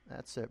them out.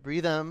 That's it.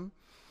 Breathe in.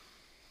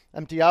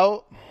 Empty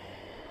out.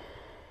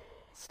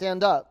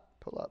 Stand up.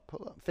 Pull up.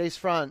 Pull up. Face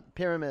front.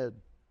 Pyramid.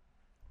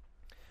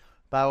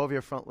 Bow over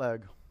your front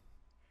leg.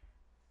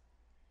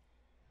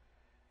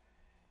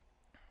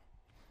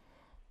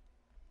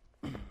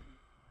 A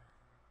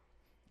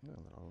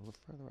little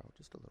further out.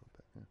 Just a little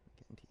bit. Yeah,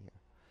 get into here.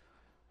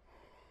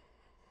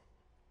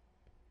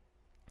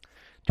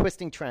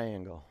 Twisting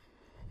triangle.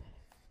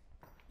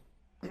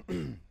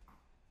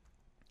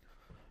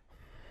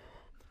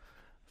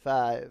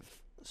 5.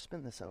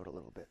 Spin this out a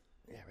little bit.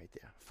 Yeah, right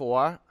there.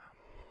 4.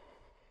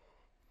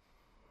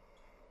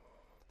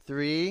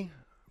 3.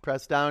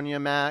 Press down your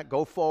mat.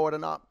 Go forward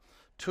and up.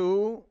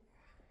 2.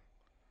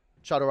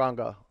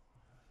 Chaturanga.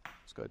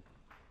 That's good.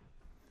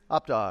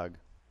 Up dog.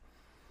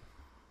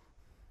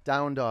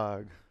 Down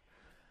dog.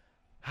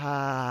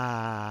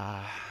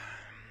 High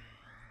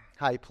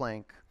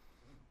plank.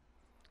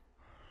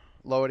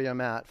 Lower to your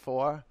mat.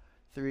 4,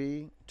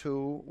 3,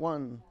 2,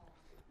 1.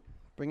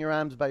 Bring your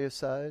arms by your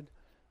side.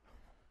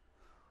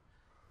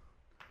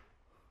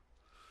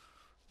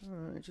 All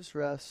right, just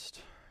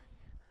rest.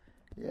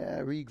 Yeah,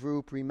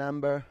 regroup,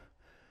 remember.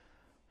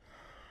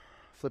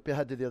 Flip your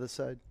head to the other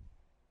side.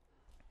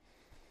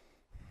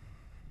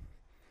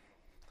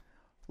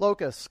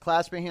 Locust,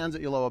 clasp your hands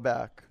at your lower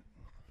back.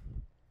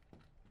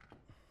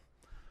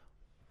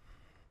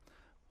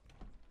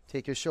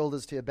 Take your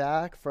shoulders to your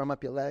back, firm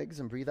up your legs,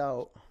 and breathe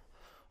out.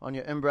 On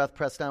your in-breath,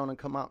 press down and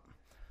come up.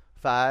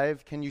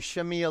 5, can you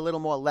shimmy a little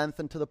more length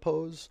into the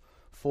pose?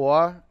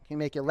 4, can you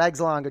make your legs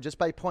longer just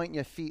by pointing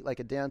your feet like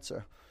a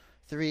dancer?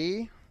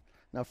 3,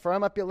 now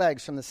firm up your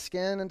legs from the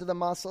skin into the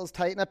muscles.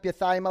 Tighten up your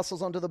thigh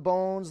muscles onto the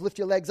bones. Lift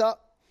your legs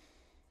up.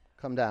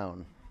 Come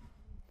down.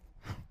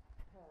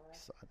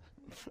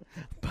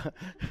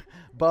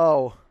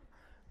 Bow.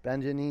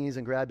 Bend your knees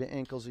and grab your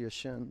ankles or your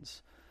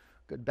shins.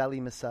 Good belly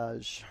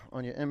massage.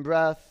 On your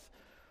in-breath,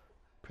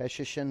 press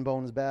your shin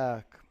bones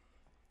back.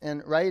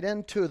 And right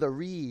into the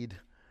read,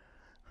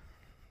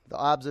 the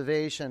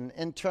observation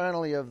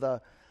internally of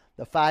the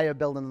fire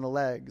building in the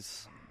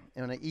legs.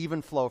 And an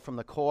even flow from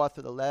the core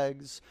through the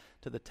legs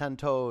to the 10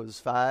 toes.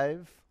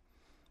 5,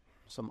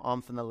 some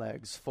oomph in the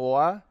legs.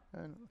 4,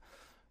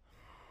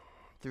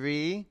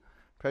 3,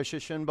 press your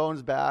shin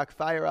bones back.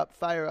 Fire up,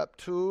 fire up.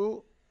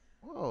 2,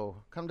 whoa,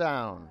 come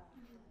down.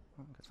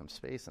 Got some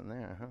space in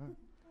there, huh?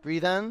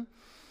 Breathe in.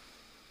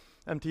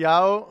 Empty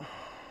out.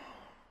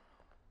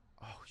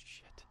 Oh,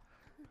 shit.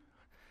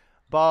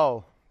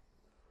 Bow.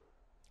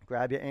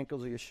 Grab your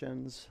ankles or your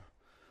shins.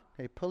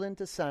 Okay, pull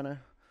into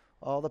center.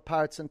 All the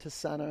parts into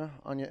center.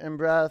 On your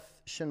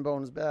in-breath, shin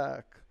bones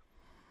back.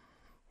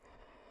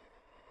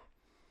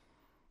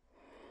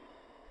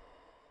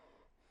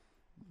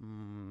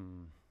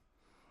 Mm.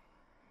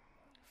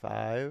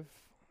 5,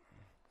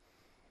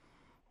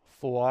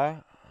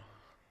 4,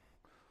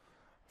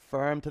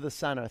 firm to the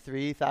center.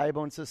 3, thigh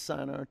bones to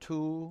center.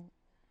 2,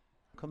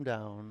 come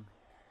down.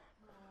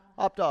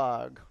 Up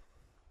dog.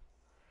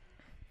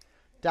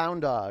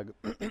 Down dog.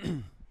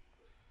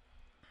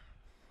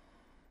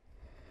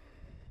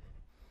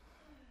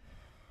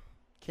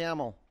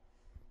 Camel.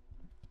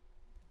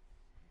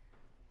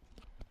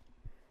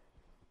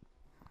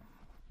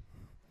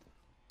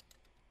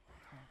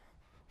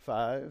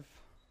 5.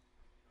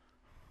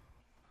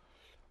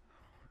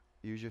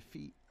 Use your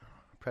feet.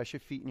 Press your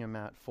feet in your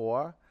mat.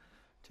 4.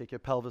 Take your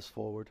pelvis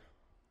forward.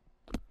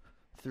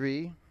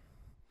 3.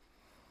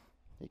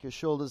 Take your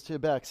shoulders to your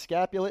back.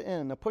 Scapula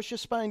in. Now push your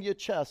spine to your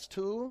chest.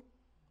 2.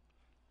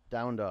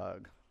 Down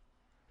dog.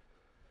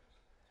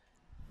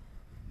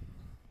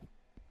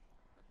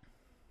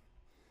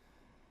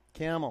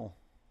 Camel.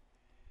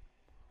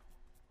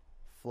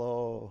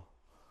 Flow.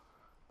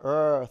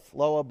 Earth.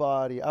 Lower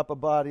body. Upper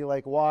body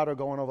like water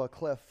going over a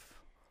cliff.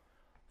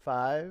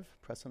 5.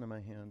 Press into my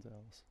hands,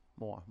 Alice.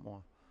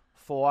 More.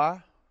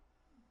 4.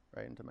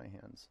 Right into my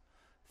hands.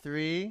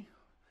 3.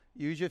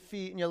 Use your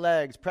feet and your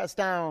legs. Press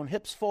down.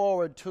 Hips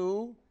forward.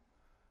 2.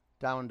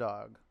 Down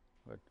dog.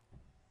 Good.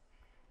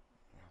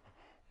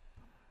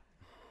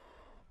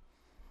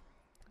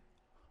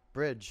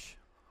 Bridge.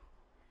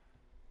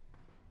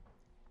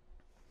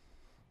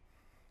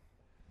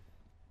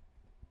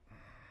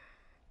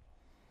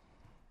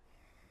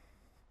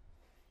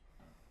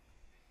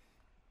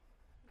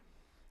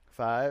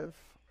 Five.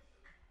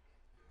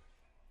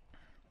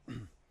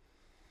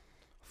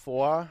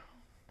 4.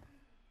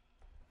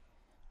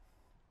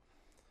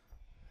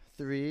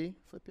 3.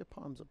 Flip your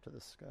palms up to the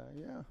sky.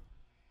 Yeah.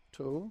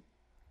 2.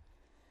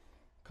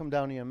 Come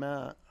down to your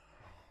mat.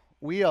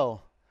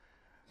 Wheel.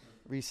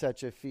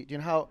 Reset your feet. Do you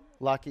know how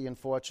lucky and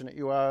fortunate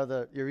you are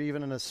that you're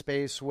even in a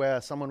space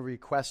where someone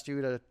requests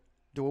you to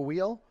Do a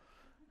wheel.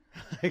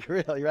 Like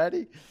really,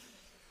 ready?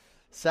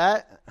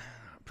 Set.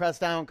 Press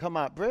down, come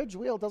up. Bridge,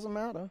 wheel, doesn't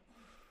matter.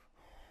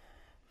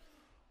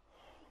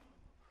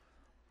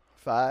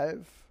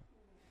 5,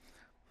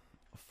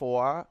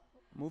 4.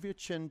 Move your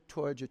chin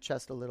towards your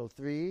chest a little.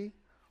 3,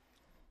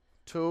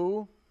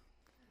 2.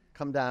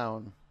 Come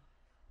down.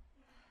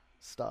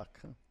 Stuck.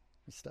 Huh?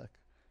 You're stuck.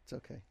 It's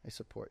okay. I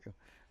support you.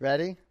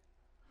 Ready?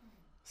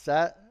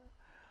 Set.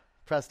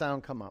 Press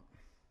down, come up.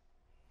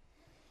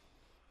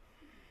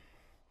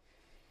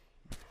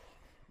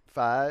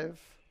 5,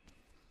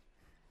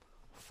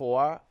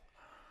 4,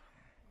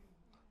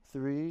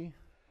 3,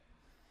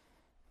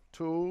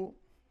 2,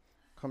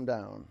 come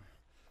down.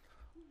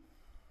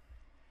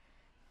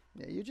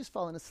 Yeah, you're just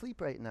falling asleep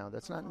right now.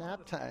 That's not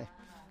nap time.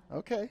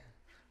 Okay.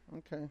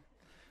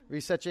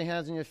 Reset your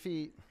hands and your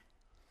feet.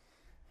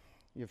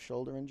 You have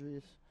shoulder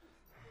injuries?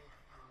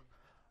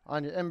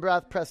 On your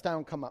in-breath, press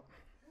down, come up.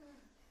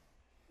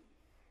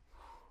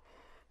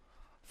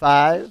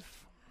 5.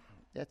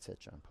 That's it,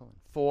 John. Pull in.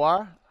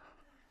 4.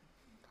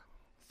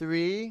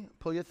 3.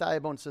 Pull your thigh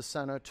bones to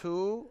center.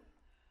 2.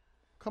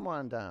 Come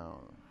on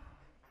down.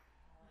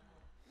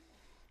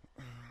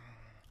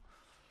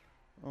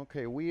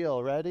 Okay,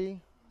 wheel.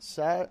 Ready?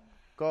 Set.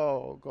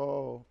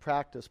 Go.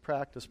 Practice.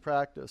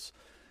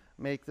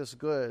 Make this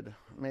good.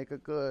 Make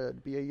it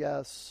good. Be a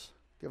yes.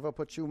 Give up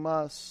what you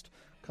must.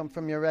 Come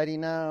from your ready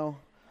now.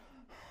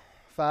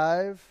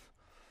 5,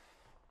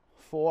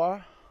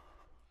 4,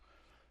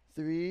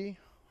 3,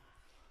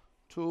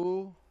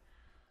 2,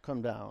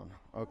 come down.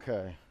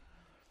 Okay.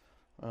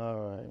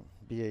 All right.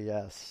 Be a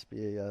yes.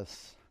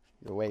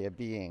 Your way of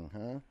being,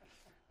 huh?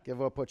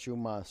 Give up what you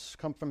must.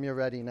 Come from your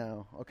ready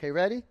now. Okay,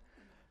 ready?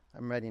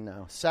 I'm ready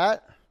now.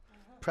 Set.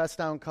 Press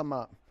down, come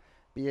up.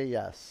 Be a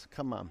yes.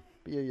 Come on.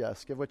 Be a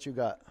yes. Give what you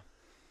got.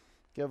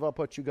 Give up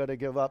what you got to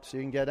give up so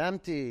you can get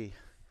empty.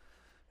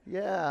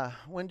 Yeah.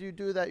 When do you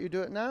do that? You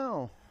do it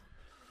now.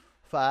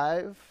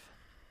 5,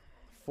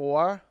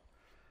 4,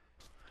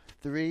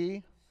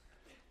 3,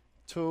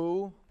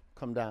 2,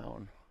 come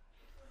down.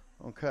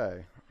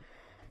 Okay.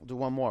 We'll do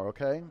one more,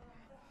 okay?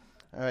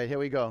 All right, here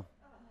we go.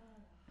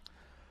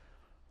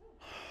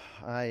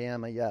 I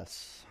am a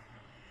yes.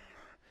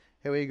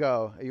 Here we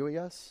go. Are you a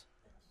yes?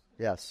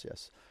 Yes.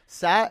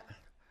 Sat.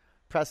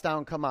 Press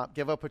down, come up.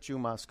 Give up what you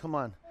must. Come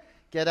on.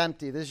 Get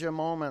empty. This is your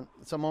moment.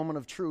 It's a moment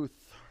of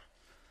truth.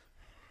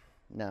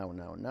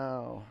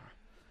 Now.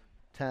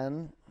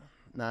 10,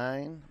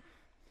 9.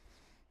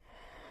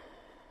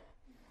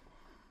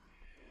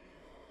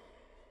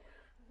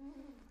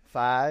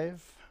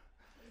 5,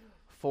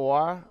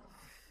 4,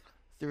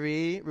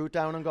 3. Root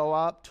down and go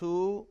up.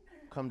 2.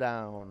 Come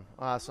down.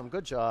 Awesome.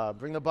 Good job.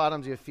 Bring the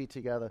bottoms of your feet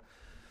together.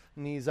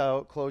 Knees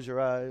out. Close your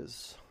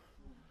eyes.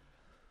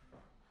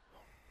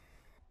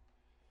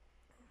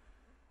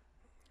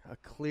 A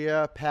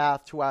clear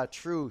path to our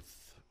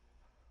truth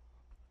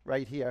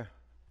right here.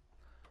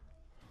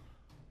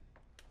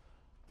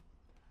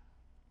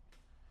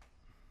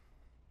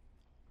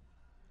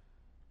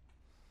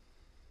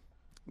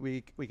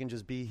 We can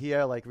just be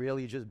here, like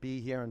really just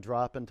be here and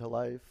drop into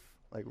life,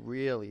 like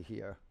really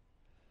here.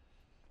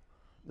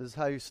 This is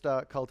how you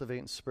start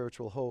cultivating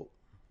spiritual hope.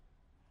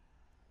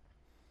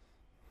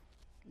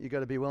 You got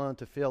to be willing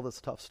to feel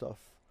this tough stuff,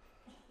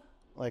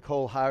 like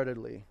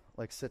wholeheartedly,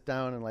 like sit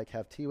down and like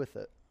have tea with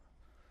it.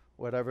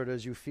 Whatever it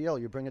is you feel,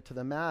 you bring it to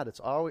the mat.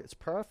 It's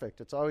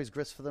perfect. It's always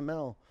grist for the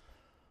mill.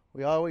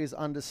 We always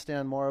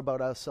understand more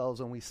about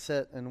ourselves when we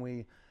sit and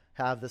we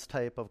have this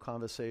type of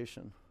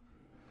conversation.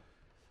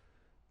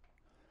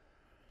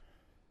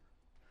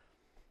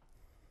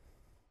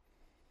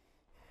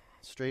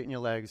 Straighten your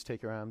legs,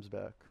 take your arms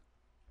back.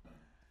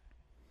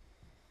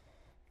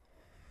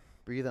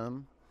 Breathe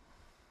in.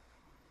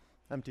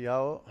 Empty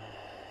out.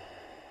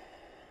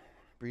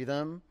 Breathe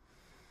in.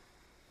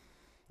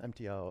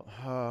 Empty out.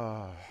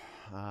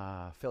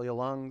 Fill your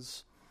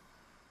lungs.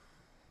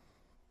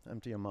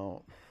 Empty them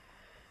out.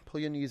 Pull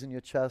your knees in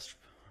your chest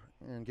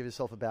and give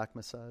yourself a back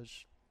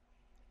massage.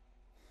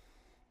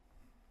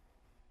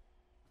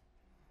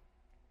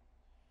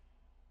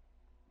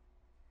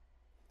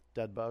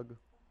 Dead bug.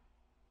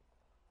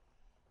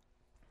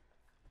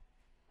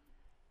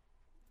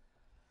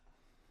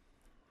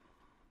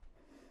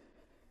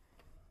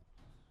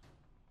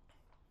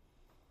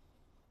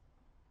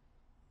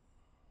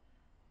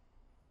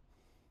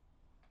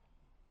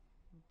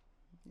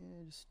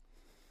 Yeah, just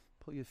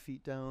pull your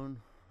feet down,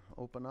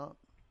 open up.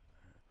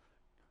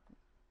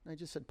 I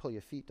just said pull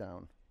your feet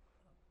down.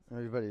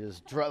 Everybody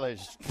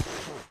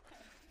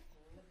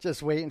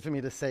just waiting for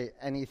me to say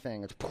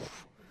anything. It's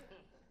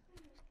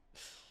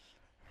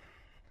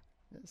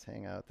just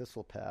hang out. This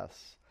will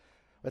pass.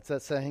 What's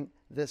that saying?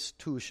 This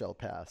too shall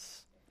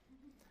pass.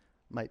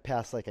 Might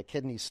pass like a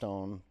kidney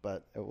stone,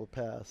 but it will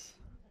pass.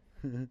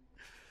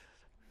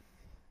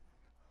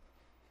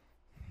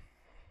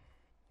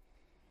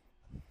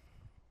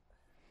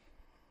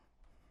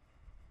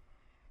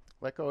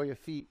 Let go of your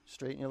feet.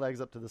 Straighten your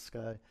legs up to the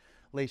sky.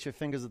 Lace your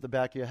fingers at the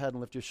back of your head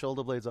and lift your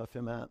shoulder blades off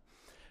your mat.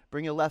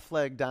 Bring your left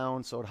leg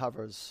down so it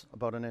hovers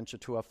about an inch or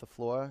two off the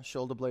floor.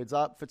 Shoulder blades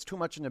up. If it's too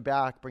much in your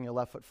back, bring your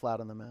left foot flat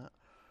on the mat.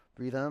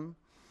 Breathe in.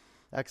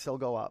 Exhale,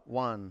 go up.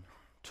 1,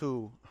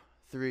 2,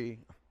 3,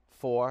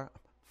 4,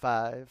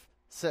 5,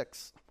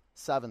 6,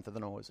 7 through the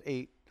nose.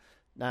 8,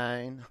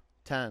 9,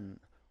 10.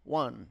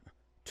 1,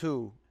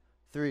 2,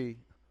 3,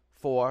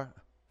 4,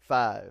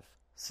 5,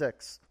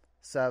 6,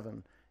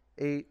 7,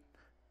 8,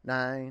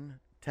 9,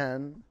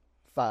 10,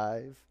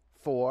 5,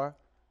 4,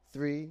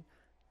 3,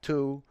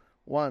 2,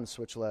 1.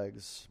 Switch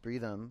legs.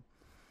 Breathe in.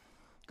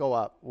 Go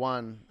up.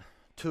 1,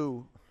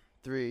 2,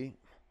 3,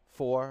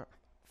 4,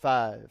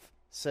 5,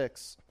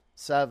 6,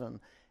 7,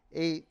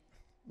 8,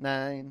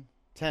 9,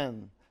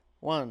 10.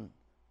 1,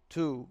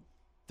 2,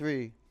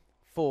 3,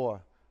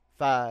 4,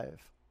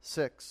 5,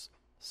 6,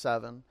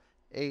 7,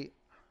 8,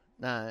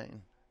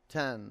 9,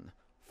 10.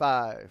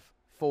 5,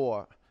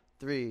 4,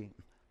 3,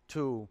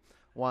 2,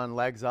 1.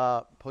 Legs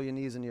up. Pull your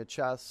knees into your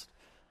chest.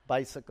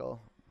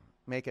 Bicycle.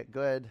 Make it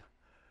good.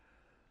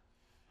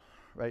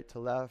 Right to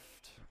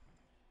left.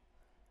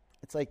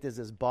 It's like there's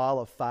this ball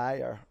of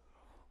fire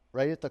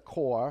right at the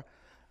core.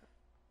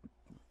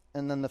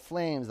 And then the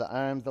flames, the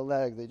arms, the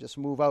leg, they just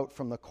move out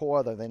from the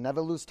core there. They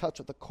never lose touch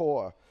with the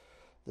core,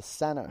 the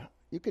center.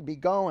 You could be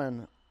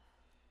going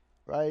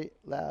right,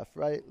 left,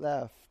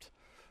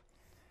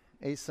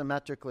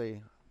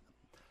 asymmetrically.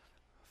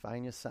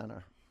 Find your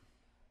center.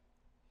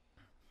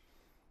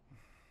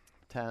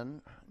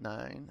 10,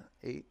 9,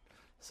 8,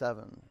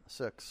 7,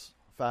 6,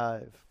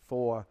 5,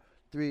 4,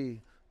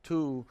 3,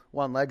 2,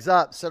 1. Legs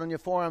up. Sit on your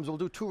forearms. We'll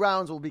do 2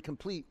 rounds. We'll be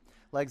complete.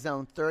 Legs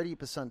down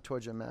 30%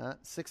 towards your mat,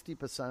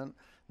 60%,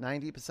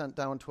 90%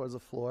 down towards the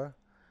floor.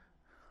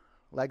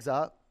 Legs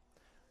up.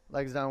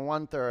 Legs down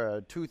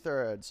 1/3,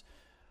 2/3.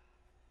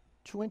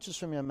 2 inches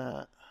from your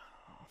mat.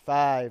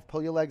 5.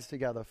 Pull your legs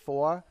together.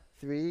 4,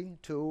 3,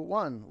 2,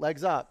 1.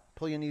 Legs up.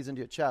 Pull your knees into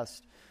your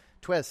chest.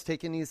 Twist.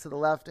 Take your knees to the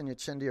left and your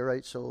chin to your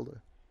right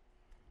shoulder.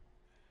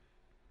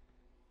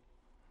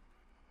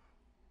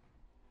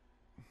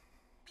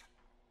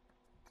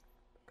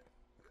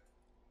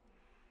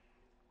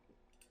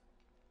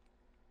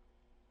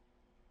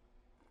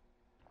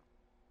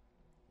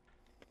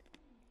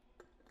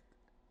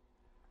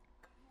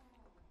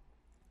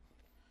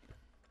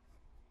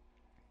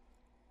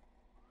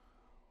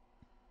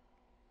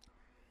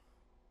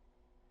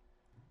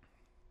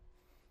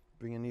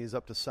 Bring your knees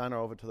up to center,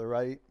 over to the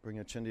right. Bring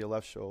your chin to your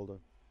left shoulder.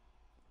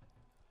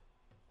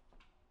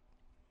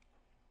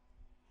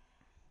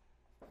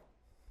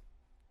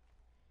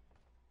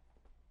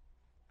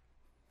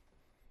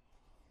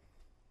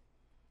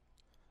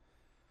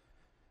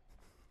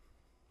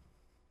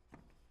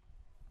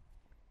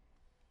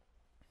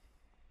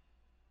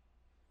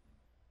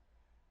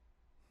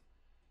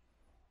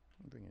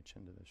 Bring your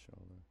chin to the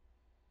shoulder.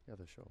 The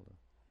other shoulder.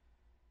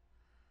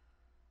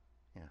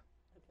 Yeah.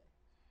 Okay.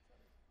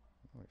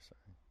 We're sorry.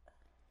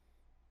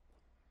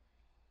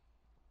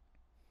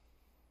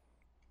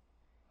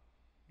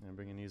 And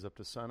bring your knees up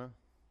to center.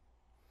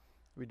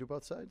 We do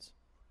both sides?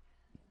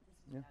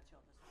 Yeah.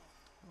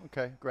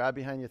 Okay. Grab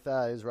behind your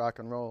thighs, rock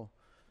and roll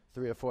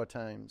 3 or 4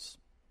 times.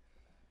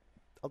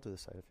 I'll do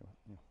this side if you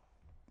want.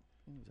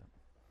 Yeah. Knees up.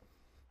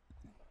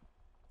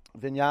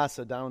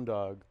 Vinyasa, down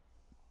dog.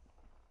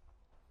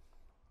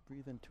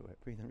 Breathe into it.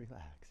 Breathe and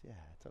relax. Yeah,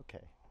 it's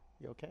okay.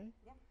 You okay?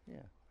 Yeah.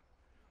 Yeah.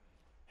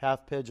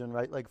 Half pigeon,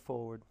 right leg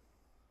forward.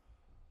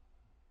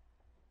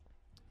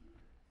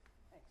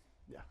 Thanks.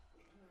 Yeah.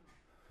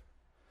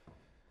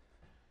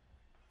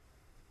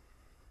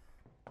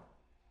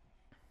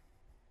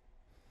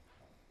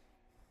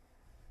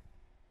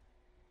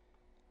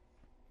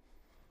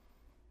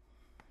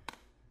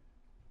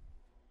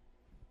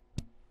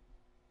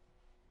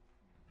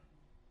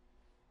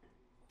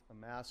 A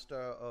master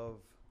of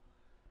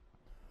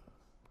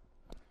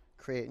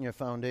creating your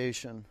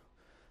foundation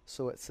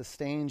so it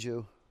sustains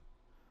you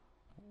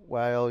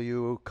while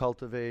you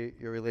cultivate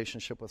your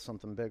relationship with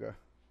something bigger.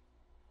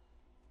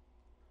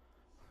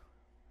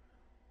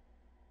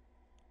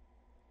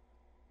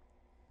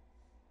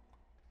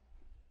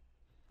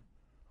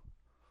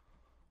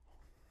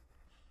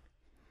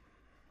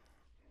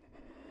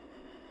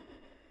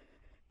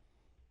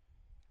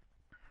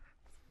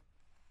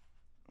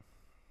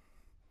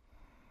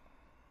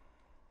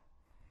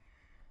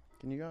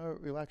 Can you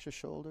relax your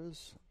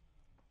shoulders?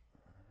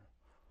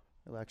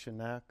 Relax your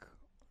neck.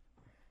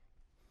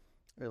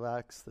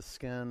 Relax the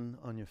skin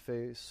on your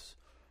face,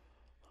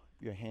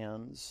 your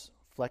hands.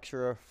 Flex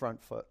your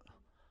front foot.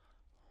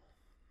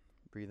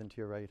 Breathe into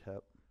your right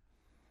hip.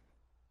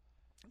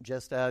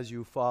 Just as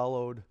you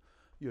followed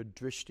your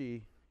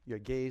drishti, your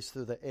gaze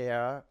through the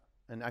air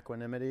in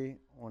equanimity,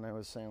 when I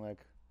was saying like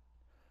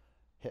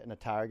hitting a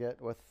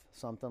target with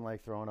something,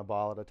 like throwing a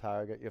ball at a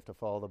target, you have to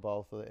follow the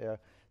ball through the air.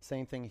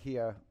 Same thing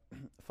here,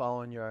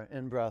 following your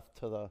in-breath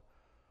to the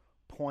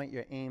point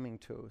you're aiming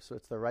to. So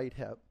it's the right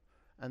hip.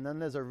 And then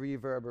there's a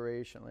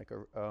reverberation, like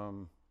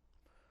throughout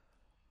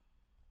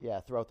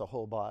the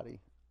whole body.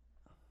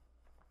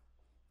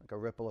 Like a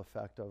ripple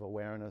effect of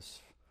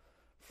awareness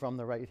from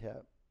the right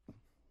hip.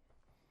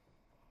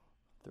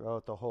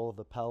 throughout the whole of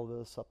the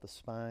pelvis, up the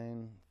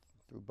spine,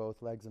 through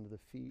both legs into the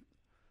feet.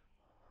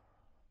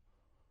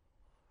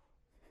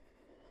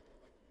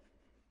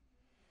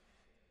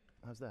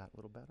 How's that? A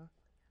little better?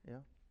 Yeah?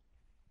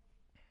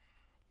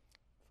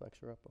 Flex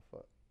your upper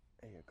foot.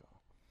 There you go.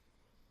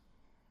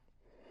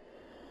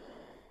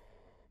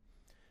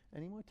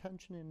 Any more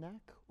tension in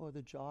neck or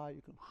the jaw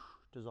you can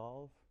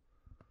dissolve?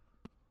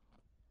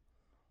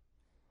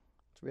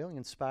 It's really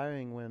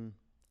inspiring when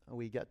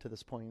we get to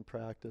this point in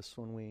practice,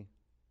 when we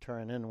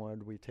turn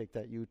inward, we take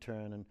that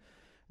U-turn, and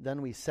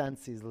then we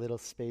sense these little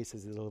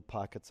spaces, these little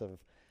pockets of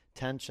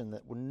tension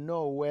that would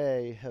no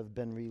way have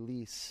been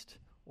released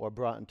or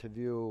brought into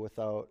view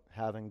without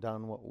having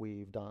done what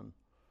we've done.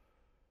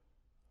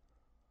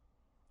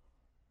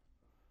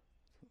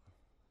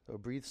 So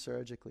breathe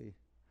surgically.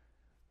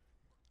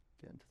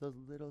 Get into those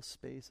little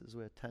spaces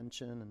where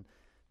tension and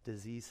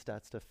disease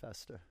starts to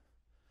fester.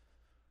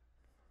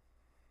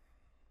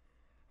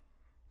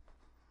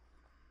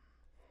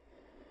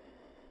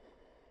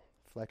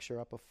 Flex your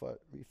upper foot,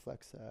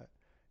 reflex that.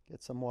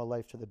 Get some more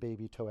life to the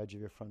baby toe edge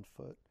of your front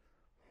foot.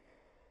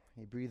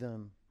 You breathe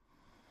in.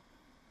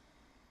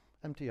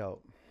 Empty out.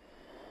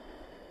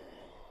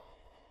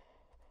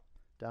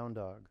 Down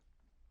dog.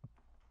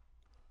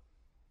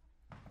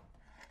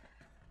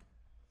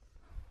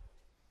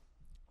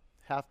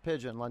 Half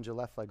pigeon, lunge your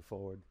left leg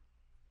forward.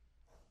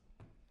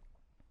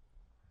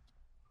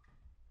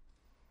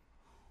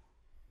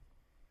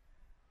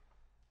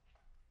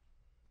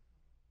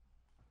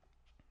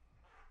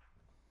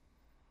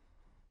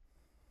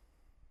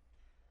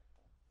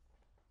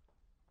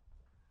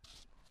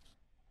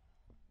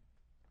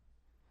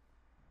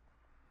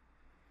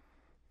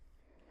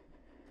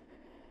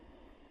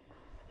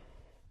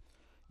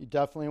 You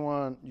definitely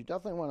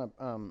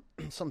want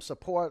some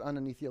support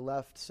underneath your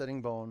left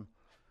sitting bone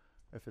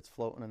if it's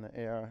floating in the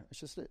air. It's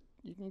just that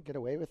you can get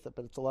away with it,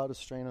 but it's a lot of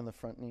strain on the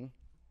front knee,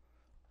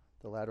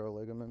 the lateral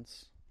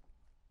ligaments.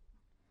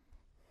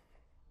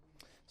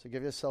 So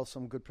give yourself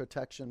some good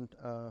protection.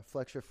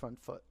 Flex your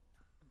front foot.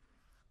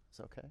 It's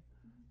okay.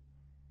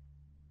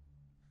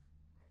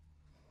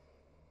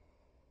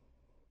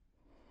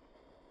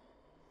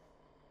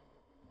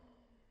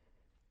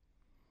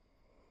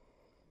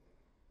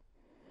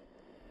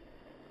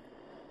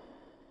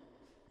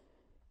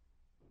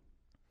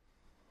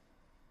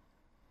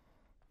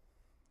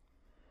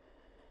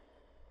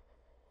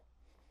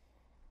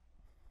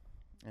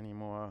 Any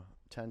more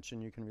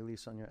tension you can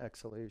release on your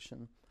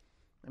exhalation.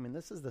 I mean,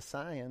 this is the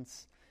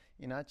science.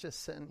 You're not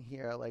just sitting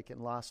here like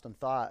in lost in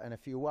thought. And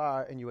if you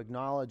are and you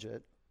acknowledge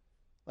it,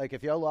 like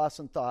if you're lost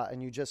in thought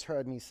and you just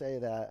heard me say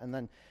that and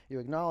then you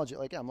acknowledge it,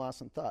 like, yeah, I'm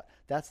lost in thought.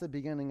 That's the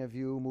beginning of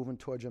you moving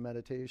towards your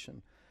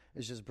meditation.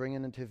 Is just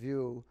bringing into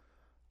view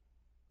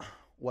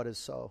what is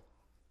so.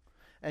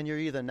 And you're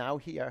either now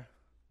here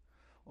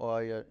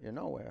or you're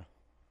nowhere.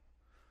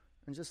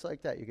 And just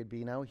like that, you could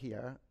be now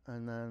here,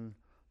 and then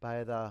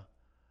by the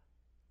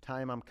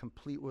time I'm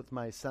complete with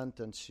my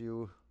sentence,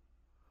 you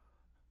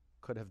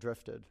could have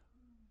drifted.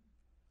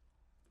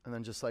 And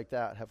then just like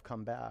that, have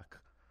come back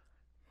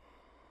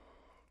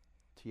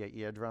to your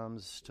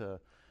eardrums, to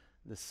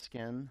the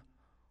skin,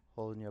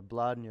 holding your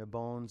blood and your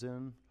bones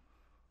in.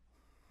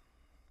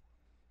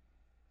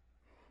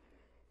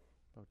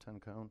 About 10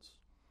 counts.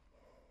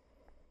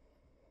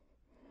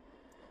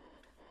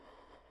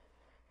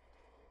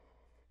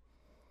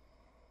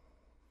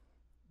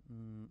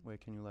 Where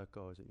can you let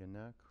go? Is it your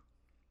neck?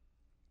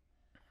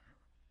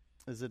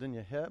 Is it in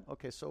your hip?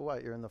 Okay, so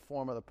what? You're in the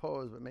form of the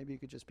pose, but maybe you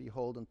could just be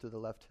holding through the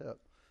left hip.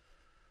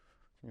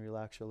 Can you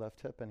relax your left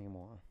hip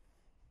anymore?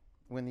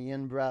 When the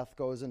in-breath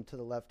goes into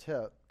the left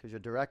hip, because you're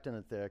directing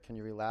it there, can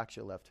you relax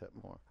your left hip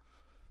more?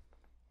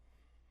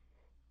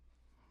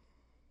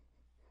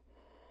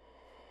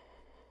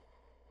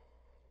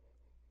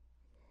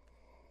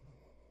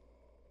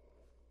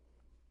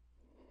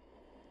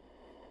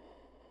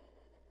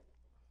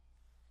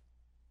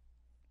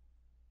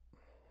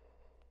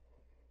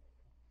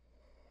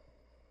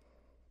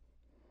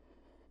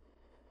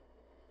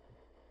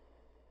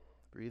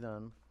 Breathe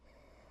in.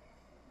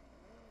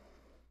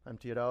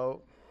 Empty it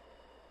out.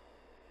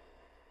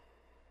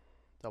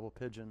 Double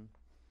pigeon.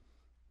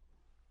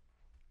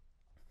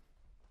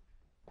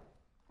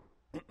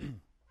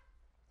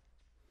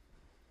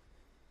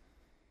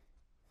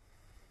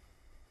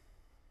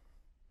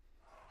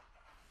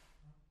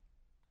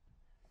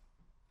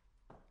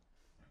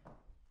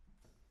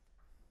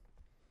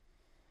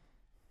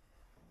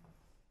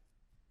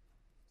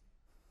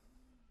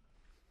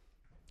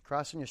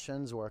 Crossing your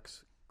shins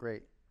works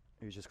great.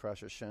 You just cross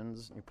your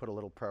shins, and you put a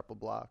little purple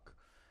block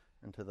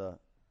into the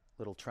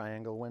little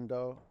triangle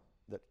window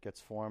that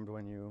gets formed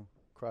when you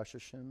cross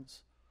your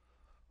shins.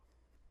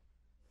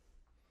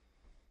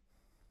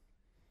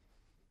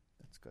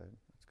 That's good.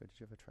 That's good. Did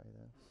you ever try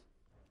this?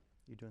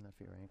 You doing that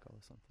for your ankle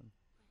or something?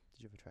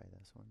 Did you ever try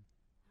this one?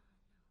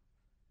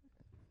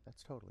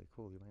 That's totally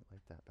cool. You might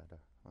like that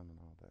better. I don't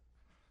know, but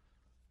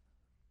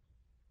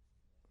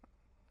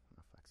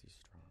Flexie's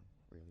strong,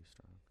 really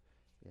strong.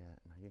 Yeah,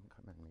 now you can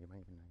come in. You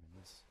might even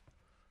miss.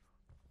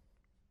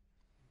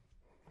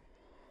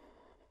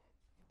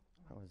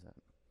 is that?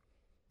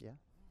 Yeah?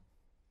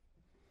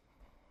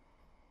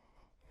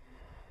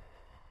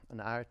 An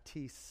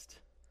artiste.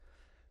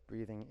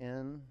 Breathing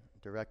in,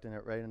 directing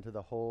it right into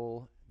the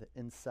hole, the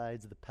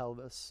insides of the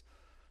pelvis,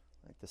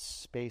 like the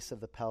space of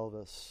the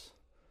pelvis.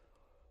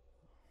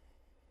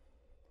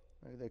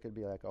 Maybe there could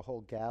be like a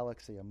whole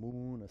galaxy, a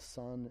moon, a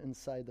sun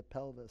inside the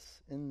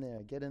pelvis. In there,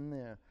 get in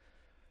there.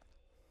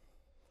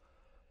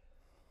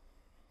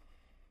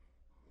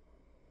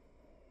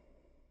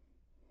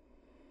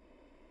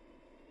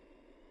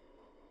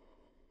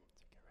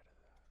 Get rid of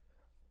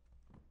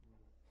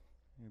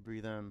that. You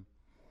breathe in.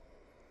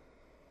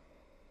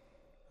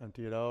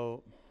 Empty it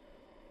out.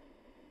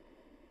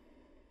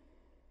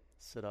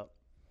 Sit up.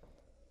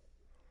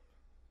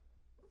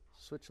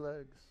 Switch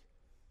legs.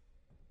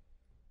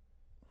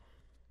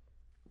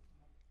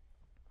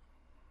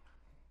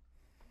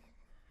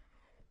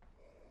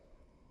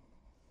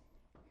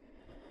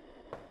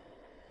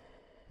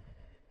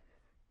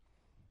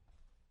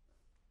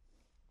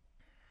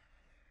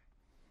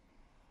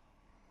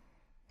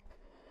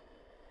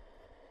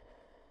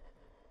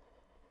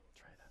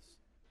 Try this.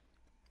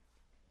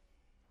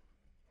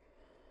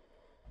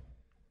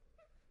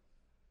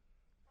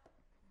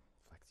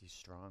 Flex these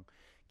strong.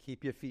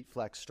 Keep your feet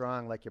flexed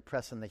strong, like you're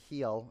pressing the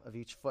heel of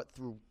each foot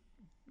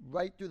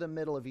right through the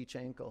middle of each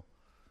ankle.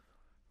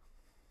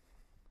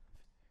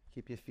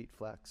 Keep your feet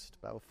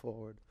flexed. Bow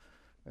forward.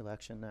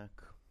 Relax your neck.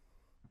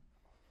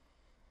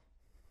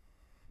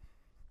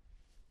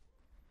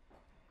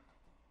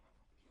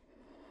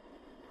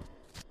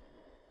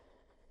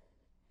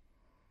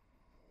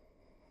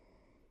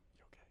 You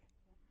okay?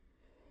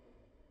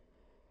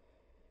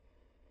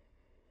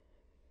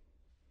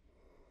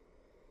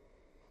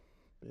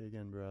 Big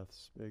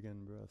in-breaths, big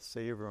in-breaths.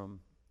 Savor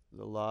them.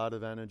 There's a lot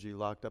of energy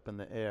locked up in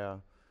the air.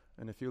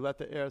 And if you let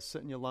the air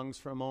sit in your lungs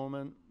for a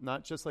moment,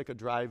 not just like a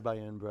drive-by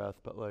in-breath,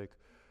 but like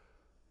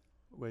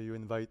where you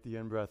invite the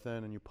in-breath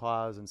in and you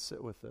pause and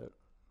sit with it,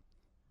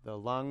 the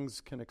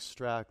lungs can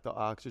extract the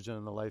oxygen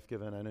and the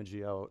life-giving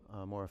energy out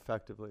more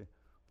effectively.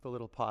 With a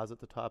little pause at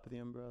the top of the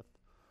in-breath,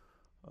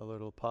 a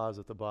little pause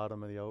at the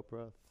bottom of the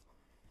out-breath.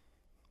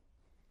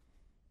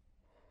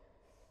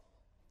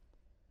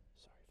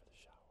 Sorry for the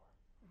shower.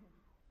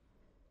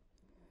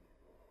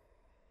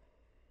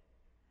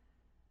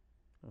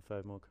 And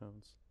 5 more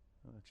counts.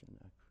 Relax your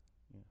neck.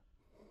 Yeah.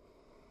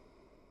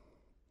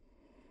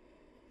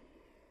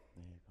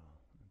 There you go.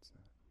 That's it.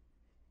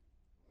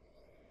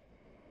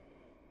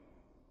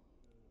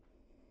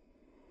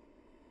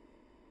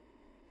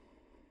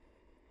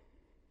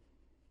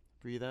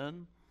 Breathe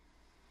in.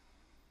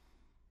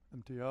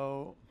 Empty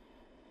out.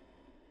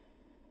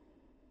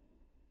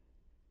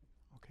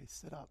 Okay,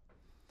 sit up.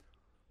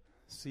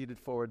 Seated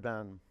forward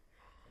bend.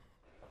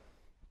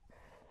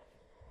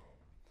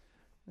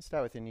 Let's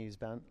start with your knees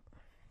bent.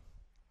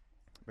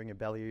 Bring your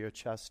belly or your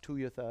chest to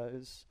your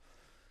thighs.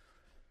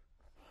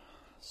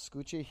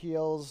 Scoot your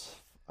heels,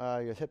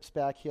 your hips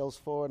back, heels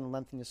forward, and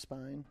lengthen your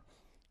spine.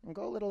 And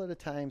go a little at a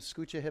time.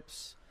 Scoot your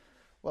hips.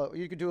 Well,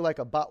 you could do like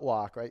a butt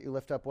walk, right? You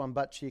lift up one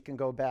butt cheek and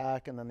go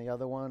back, and then the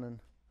other one. And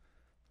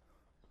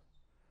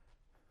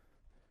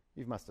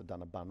you must have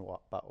done a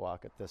butt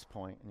walk at this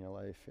point in your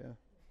life, yeah?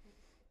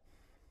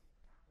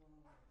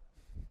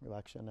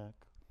 Relax your neck.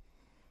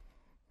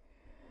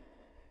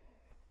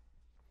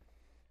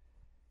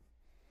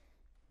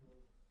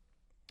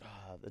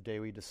 The day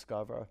we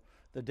discover,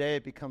 the day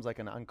it becomes like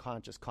an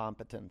unconscious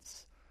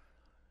competence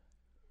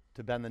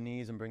to bend the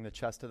knees and bring the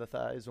chest to the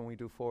thighs when we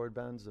do forward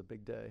bends is a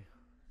big day.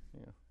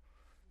 Yeah.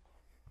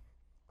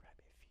 Grab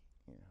your feet.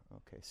 Yeah.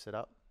 Okay, sit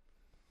up.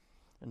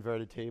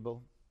 Inverted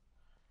table.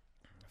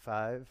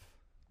 5,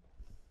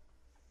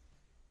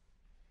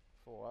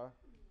 4,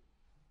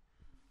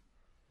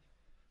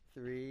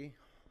 3.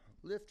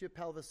 Lift your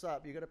pelvis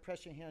up. You got to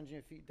press your hands and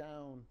your feet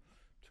down.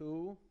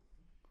 2.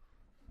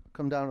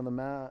 Come down on the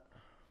mat.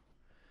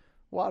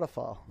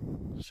 Waterfall,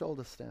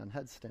 shoulder stand,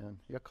 headstand,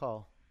 your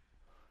call.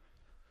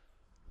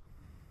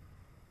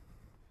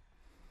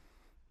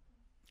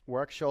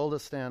 Work shoulder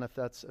stand if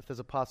there's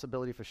a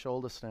possibility for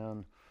shoulder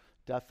stand.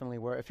 Definitely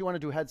work. If you want to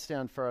do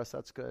headstand first,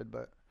 that's good,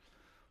 but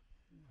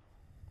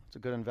it's a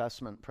good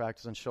investment.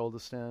 Practicing shoulder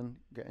stand,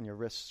 getting your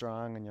wrists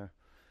strong and your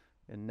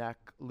neck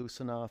loose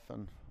enough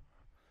and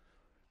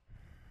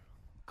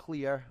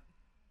clear,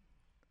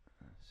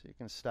 so you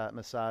can start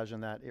massaging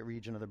that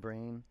region of the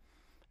brain.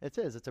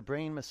 It's a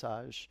brain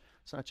massage.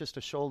 It's not just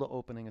a shoulder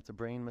opening, it's a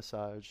brain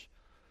massage.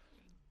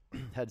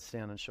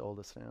 Headstand and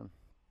shoulder stand.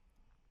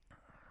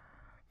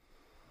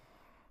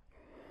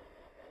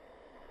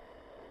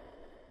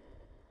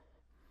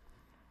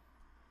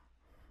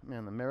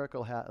 Man, the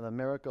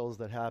miracles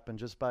that happen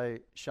just by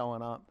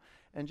showing up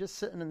and just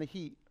sitting in the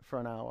heat for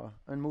an hour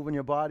and moving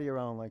your body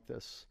around like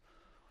this.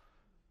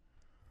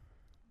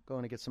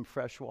 Going to get some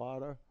fresh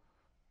water.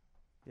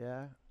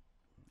 Yeah.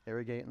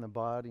 Irrigating the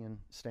body and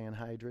staying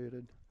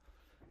hydrated.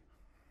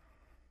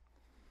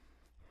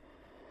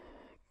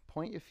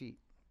 Point your feet.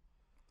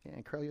 Yeah,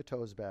 and curl your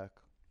toes back.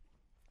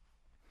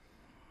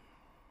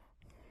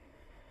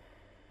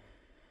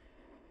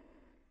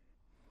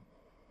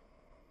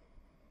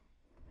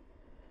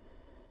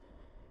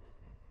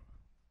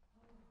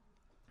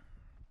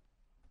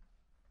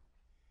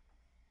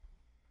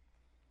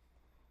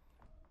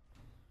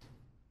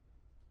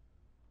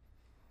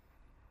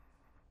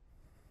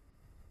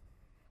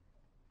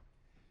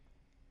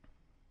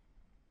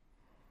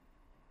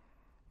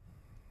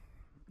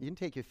 You can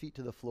take your feet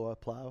to the floor,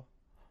 plow,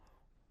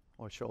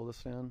 or shoulder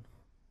stand.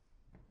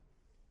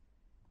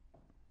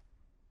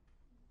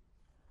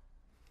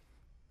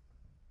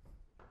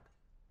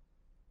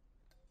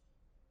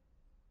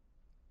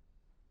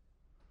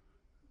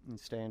 And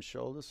stay in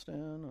shoulder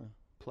stand, or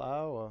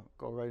plow, or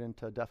go right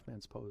into deaf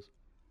man's pose.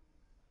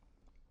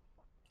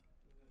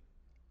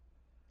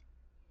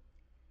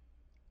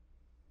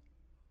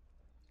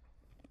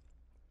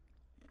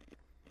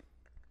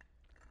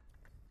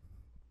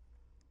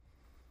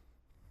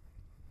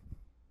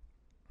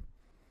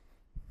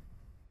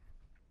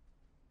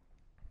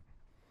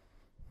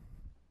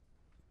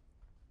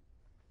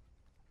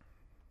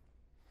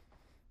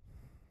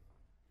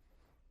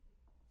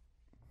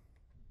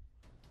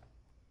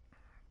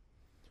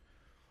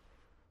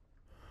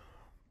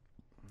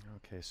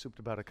 Okay,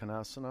 Supta Baddha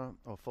Konasana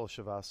or full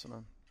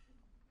Shavasana.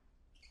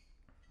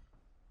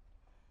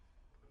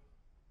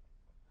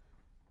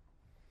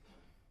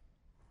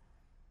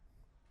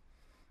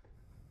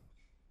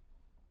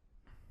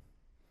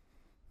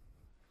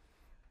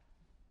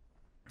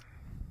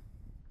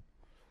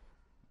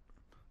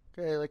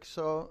 Okay,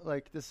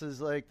 like this is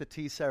like the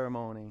tea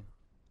ceremony.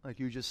 Like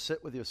you just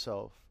sit with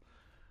yourself.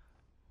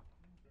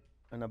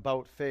 An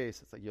about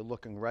face, it's like you're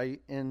looking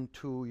right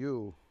into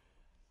you.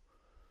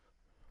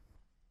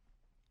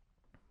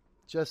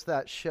 Just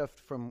that shift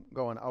from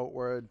going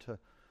outward to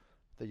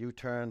the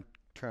U-turn,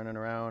 turning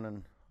around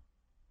and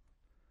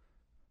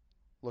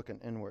looking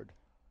inward.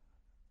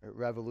 It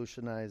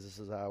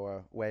revolutionizes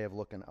our way of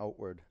looking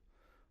outward.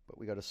 But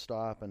we got to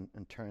stop and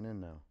turn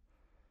in now.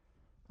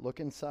 Look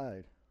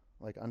inside,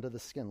 like under the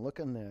skin. Look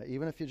in there.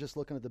 Even if you're just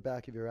looking at the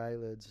back of your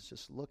eyelids,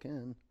 just look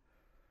in.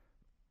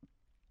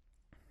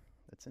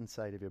 It's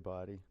inside of your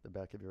body, the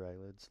back of your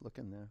eyelids. Look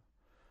in there.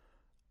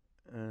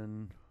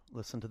 And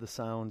listen to the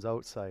sounds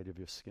outside of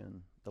your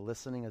skin. The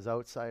listening is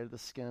outside of the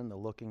skin. The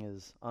looking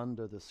is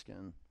under the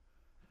skin.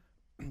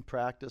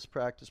 Practice,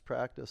 practice,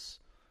 practice.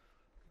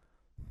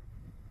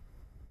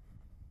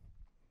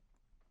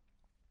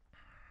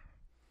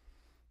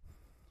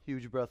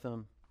 Huge breath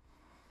in.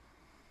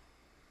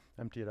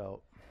 Empty it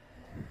out.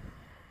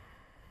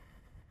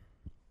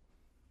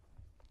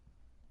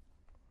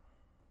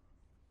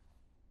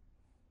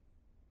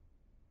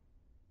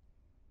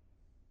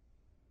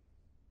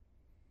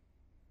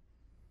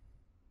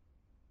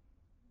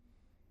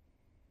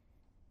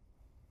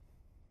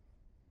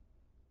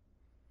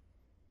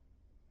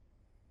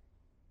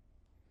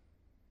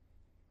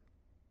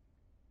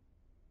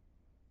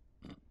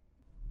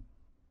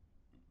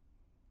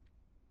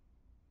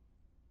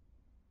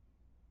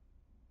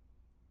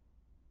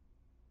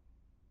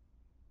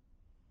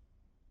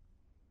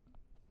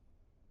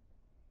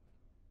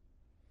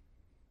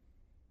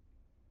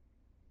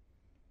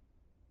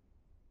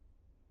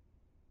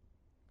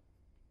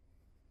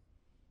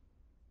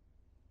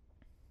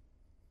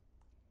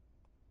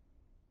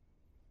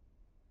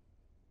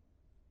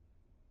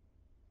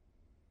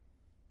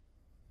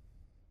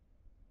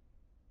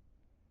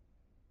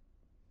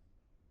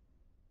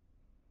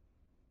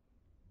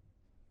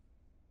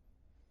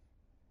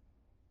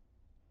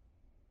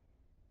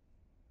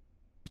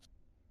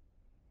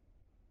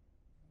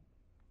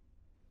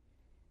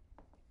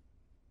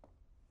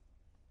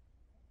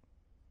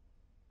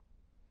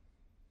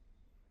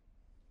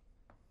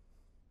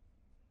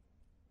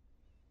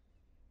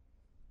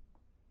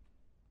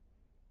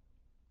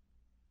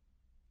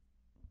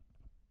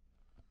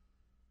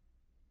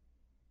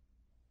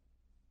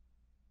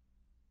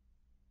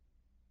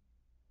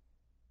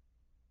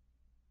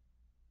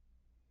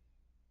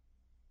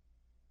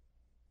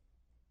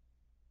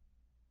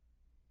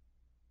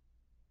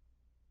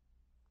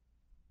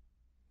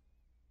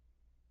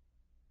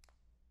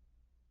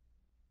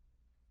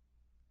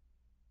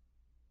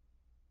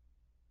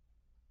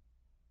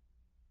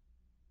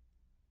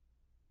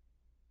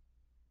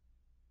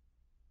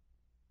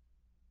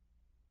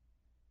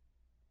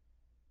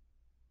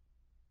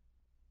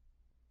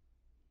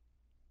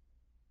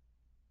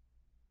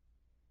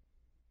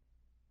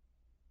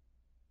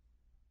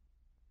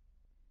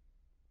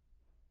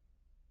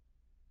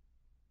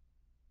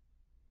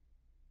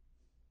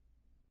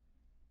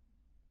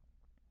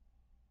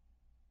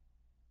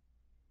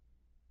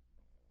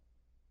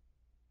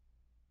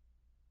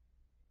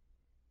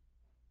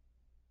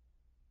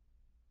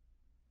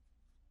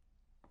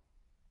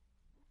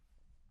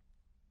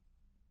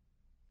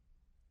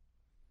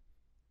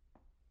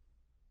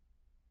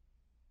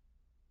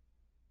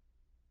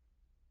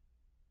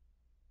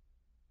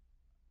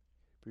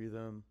 Breathe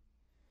in.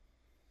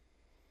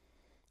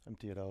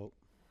 Empty it out.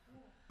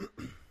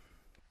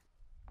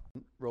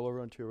 Roll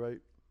over onto your right.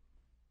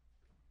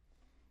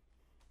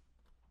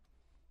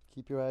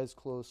 Keep your eyes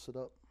closed. Sit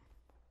up.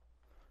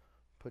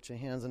 Put your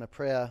hands in a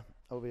prayer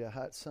over your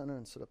heart center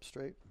and sit up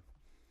straight.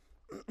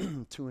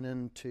 Tune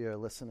in to your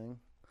listening.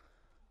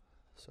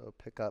 So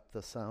pick up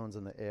the sounds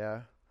in the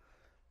air.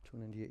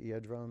 Tune into your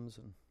eardrums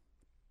and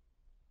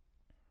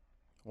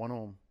one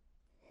Om.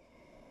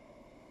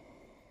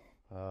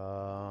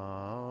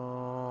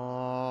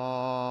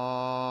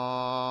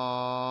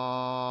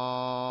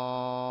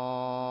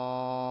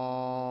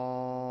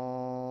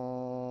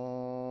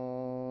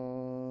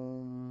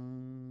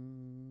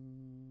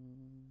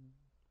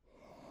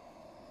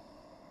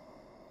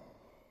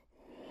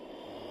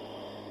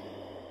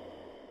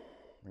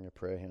 Bring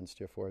your prayer hands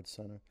to your forehead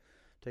center.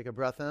 Take a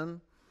breath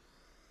in.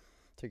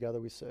 Together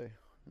we say,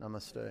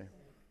 Namaste.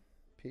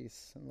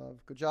 Peace and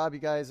love. Good job, you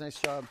guys. Nice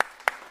job.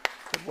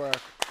 Good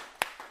work.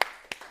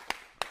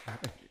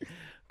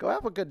 Go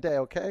have a good day,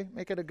 okay?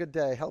 Make it a good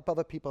day. Help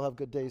other people have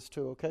good days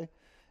too, okay?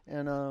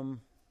 And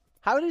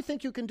how do you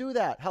think you can do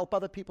that? Help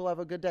other people have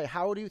a good day.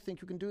 How do you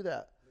think you can do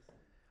that?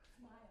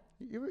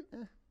 I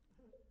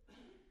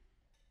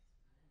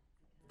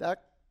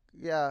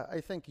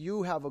think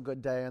you have a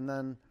good day, and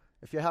then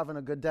if you're having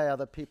a good day,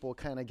 other people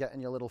kind of get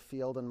in your little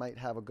field and might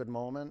have a good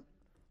moment.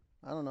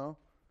 I don't know.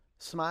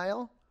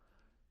 Smile?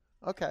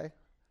 Okay.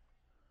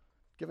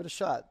 Give it a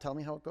shot. Tell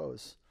me how it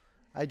goes.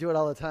 I do it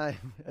all the time.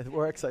 It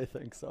works, I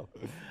think, so.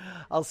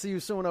 I'll see you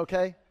soon,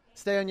 okay?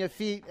 Stay on your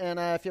feet, and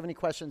if you have any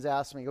questions,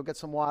 ask me. Go get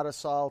some water,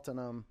 salt, and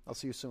I'll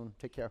see you soon.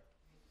 Take care.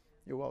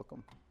 You're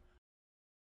welcome.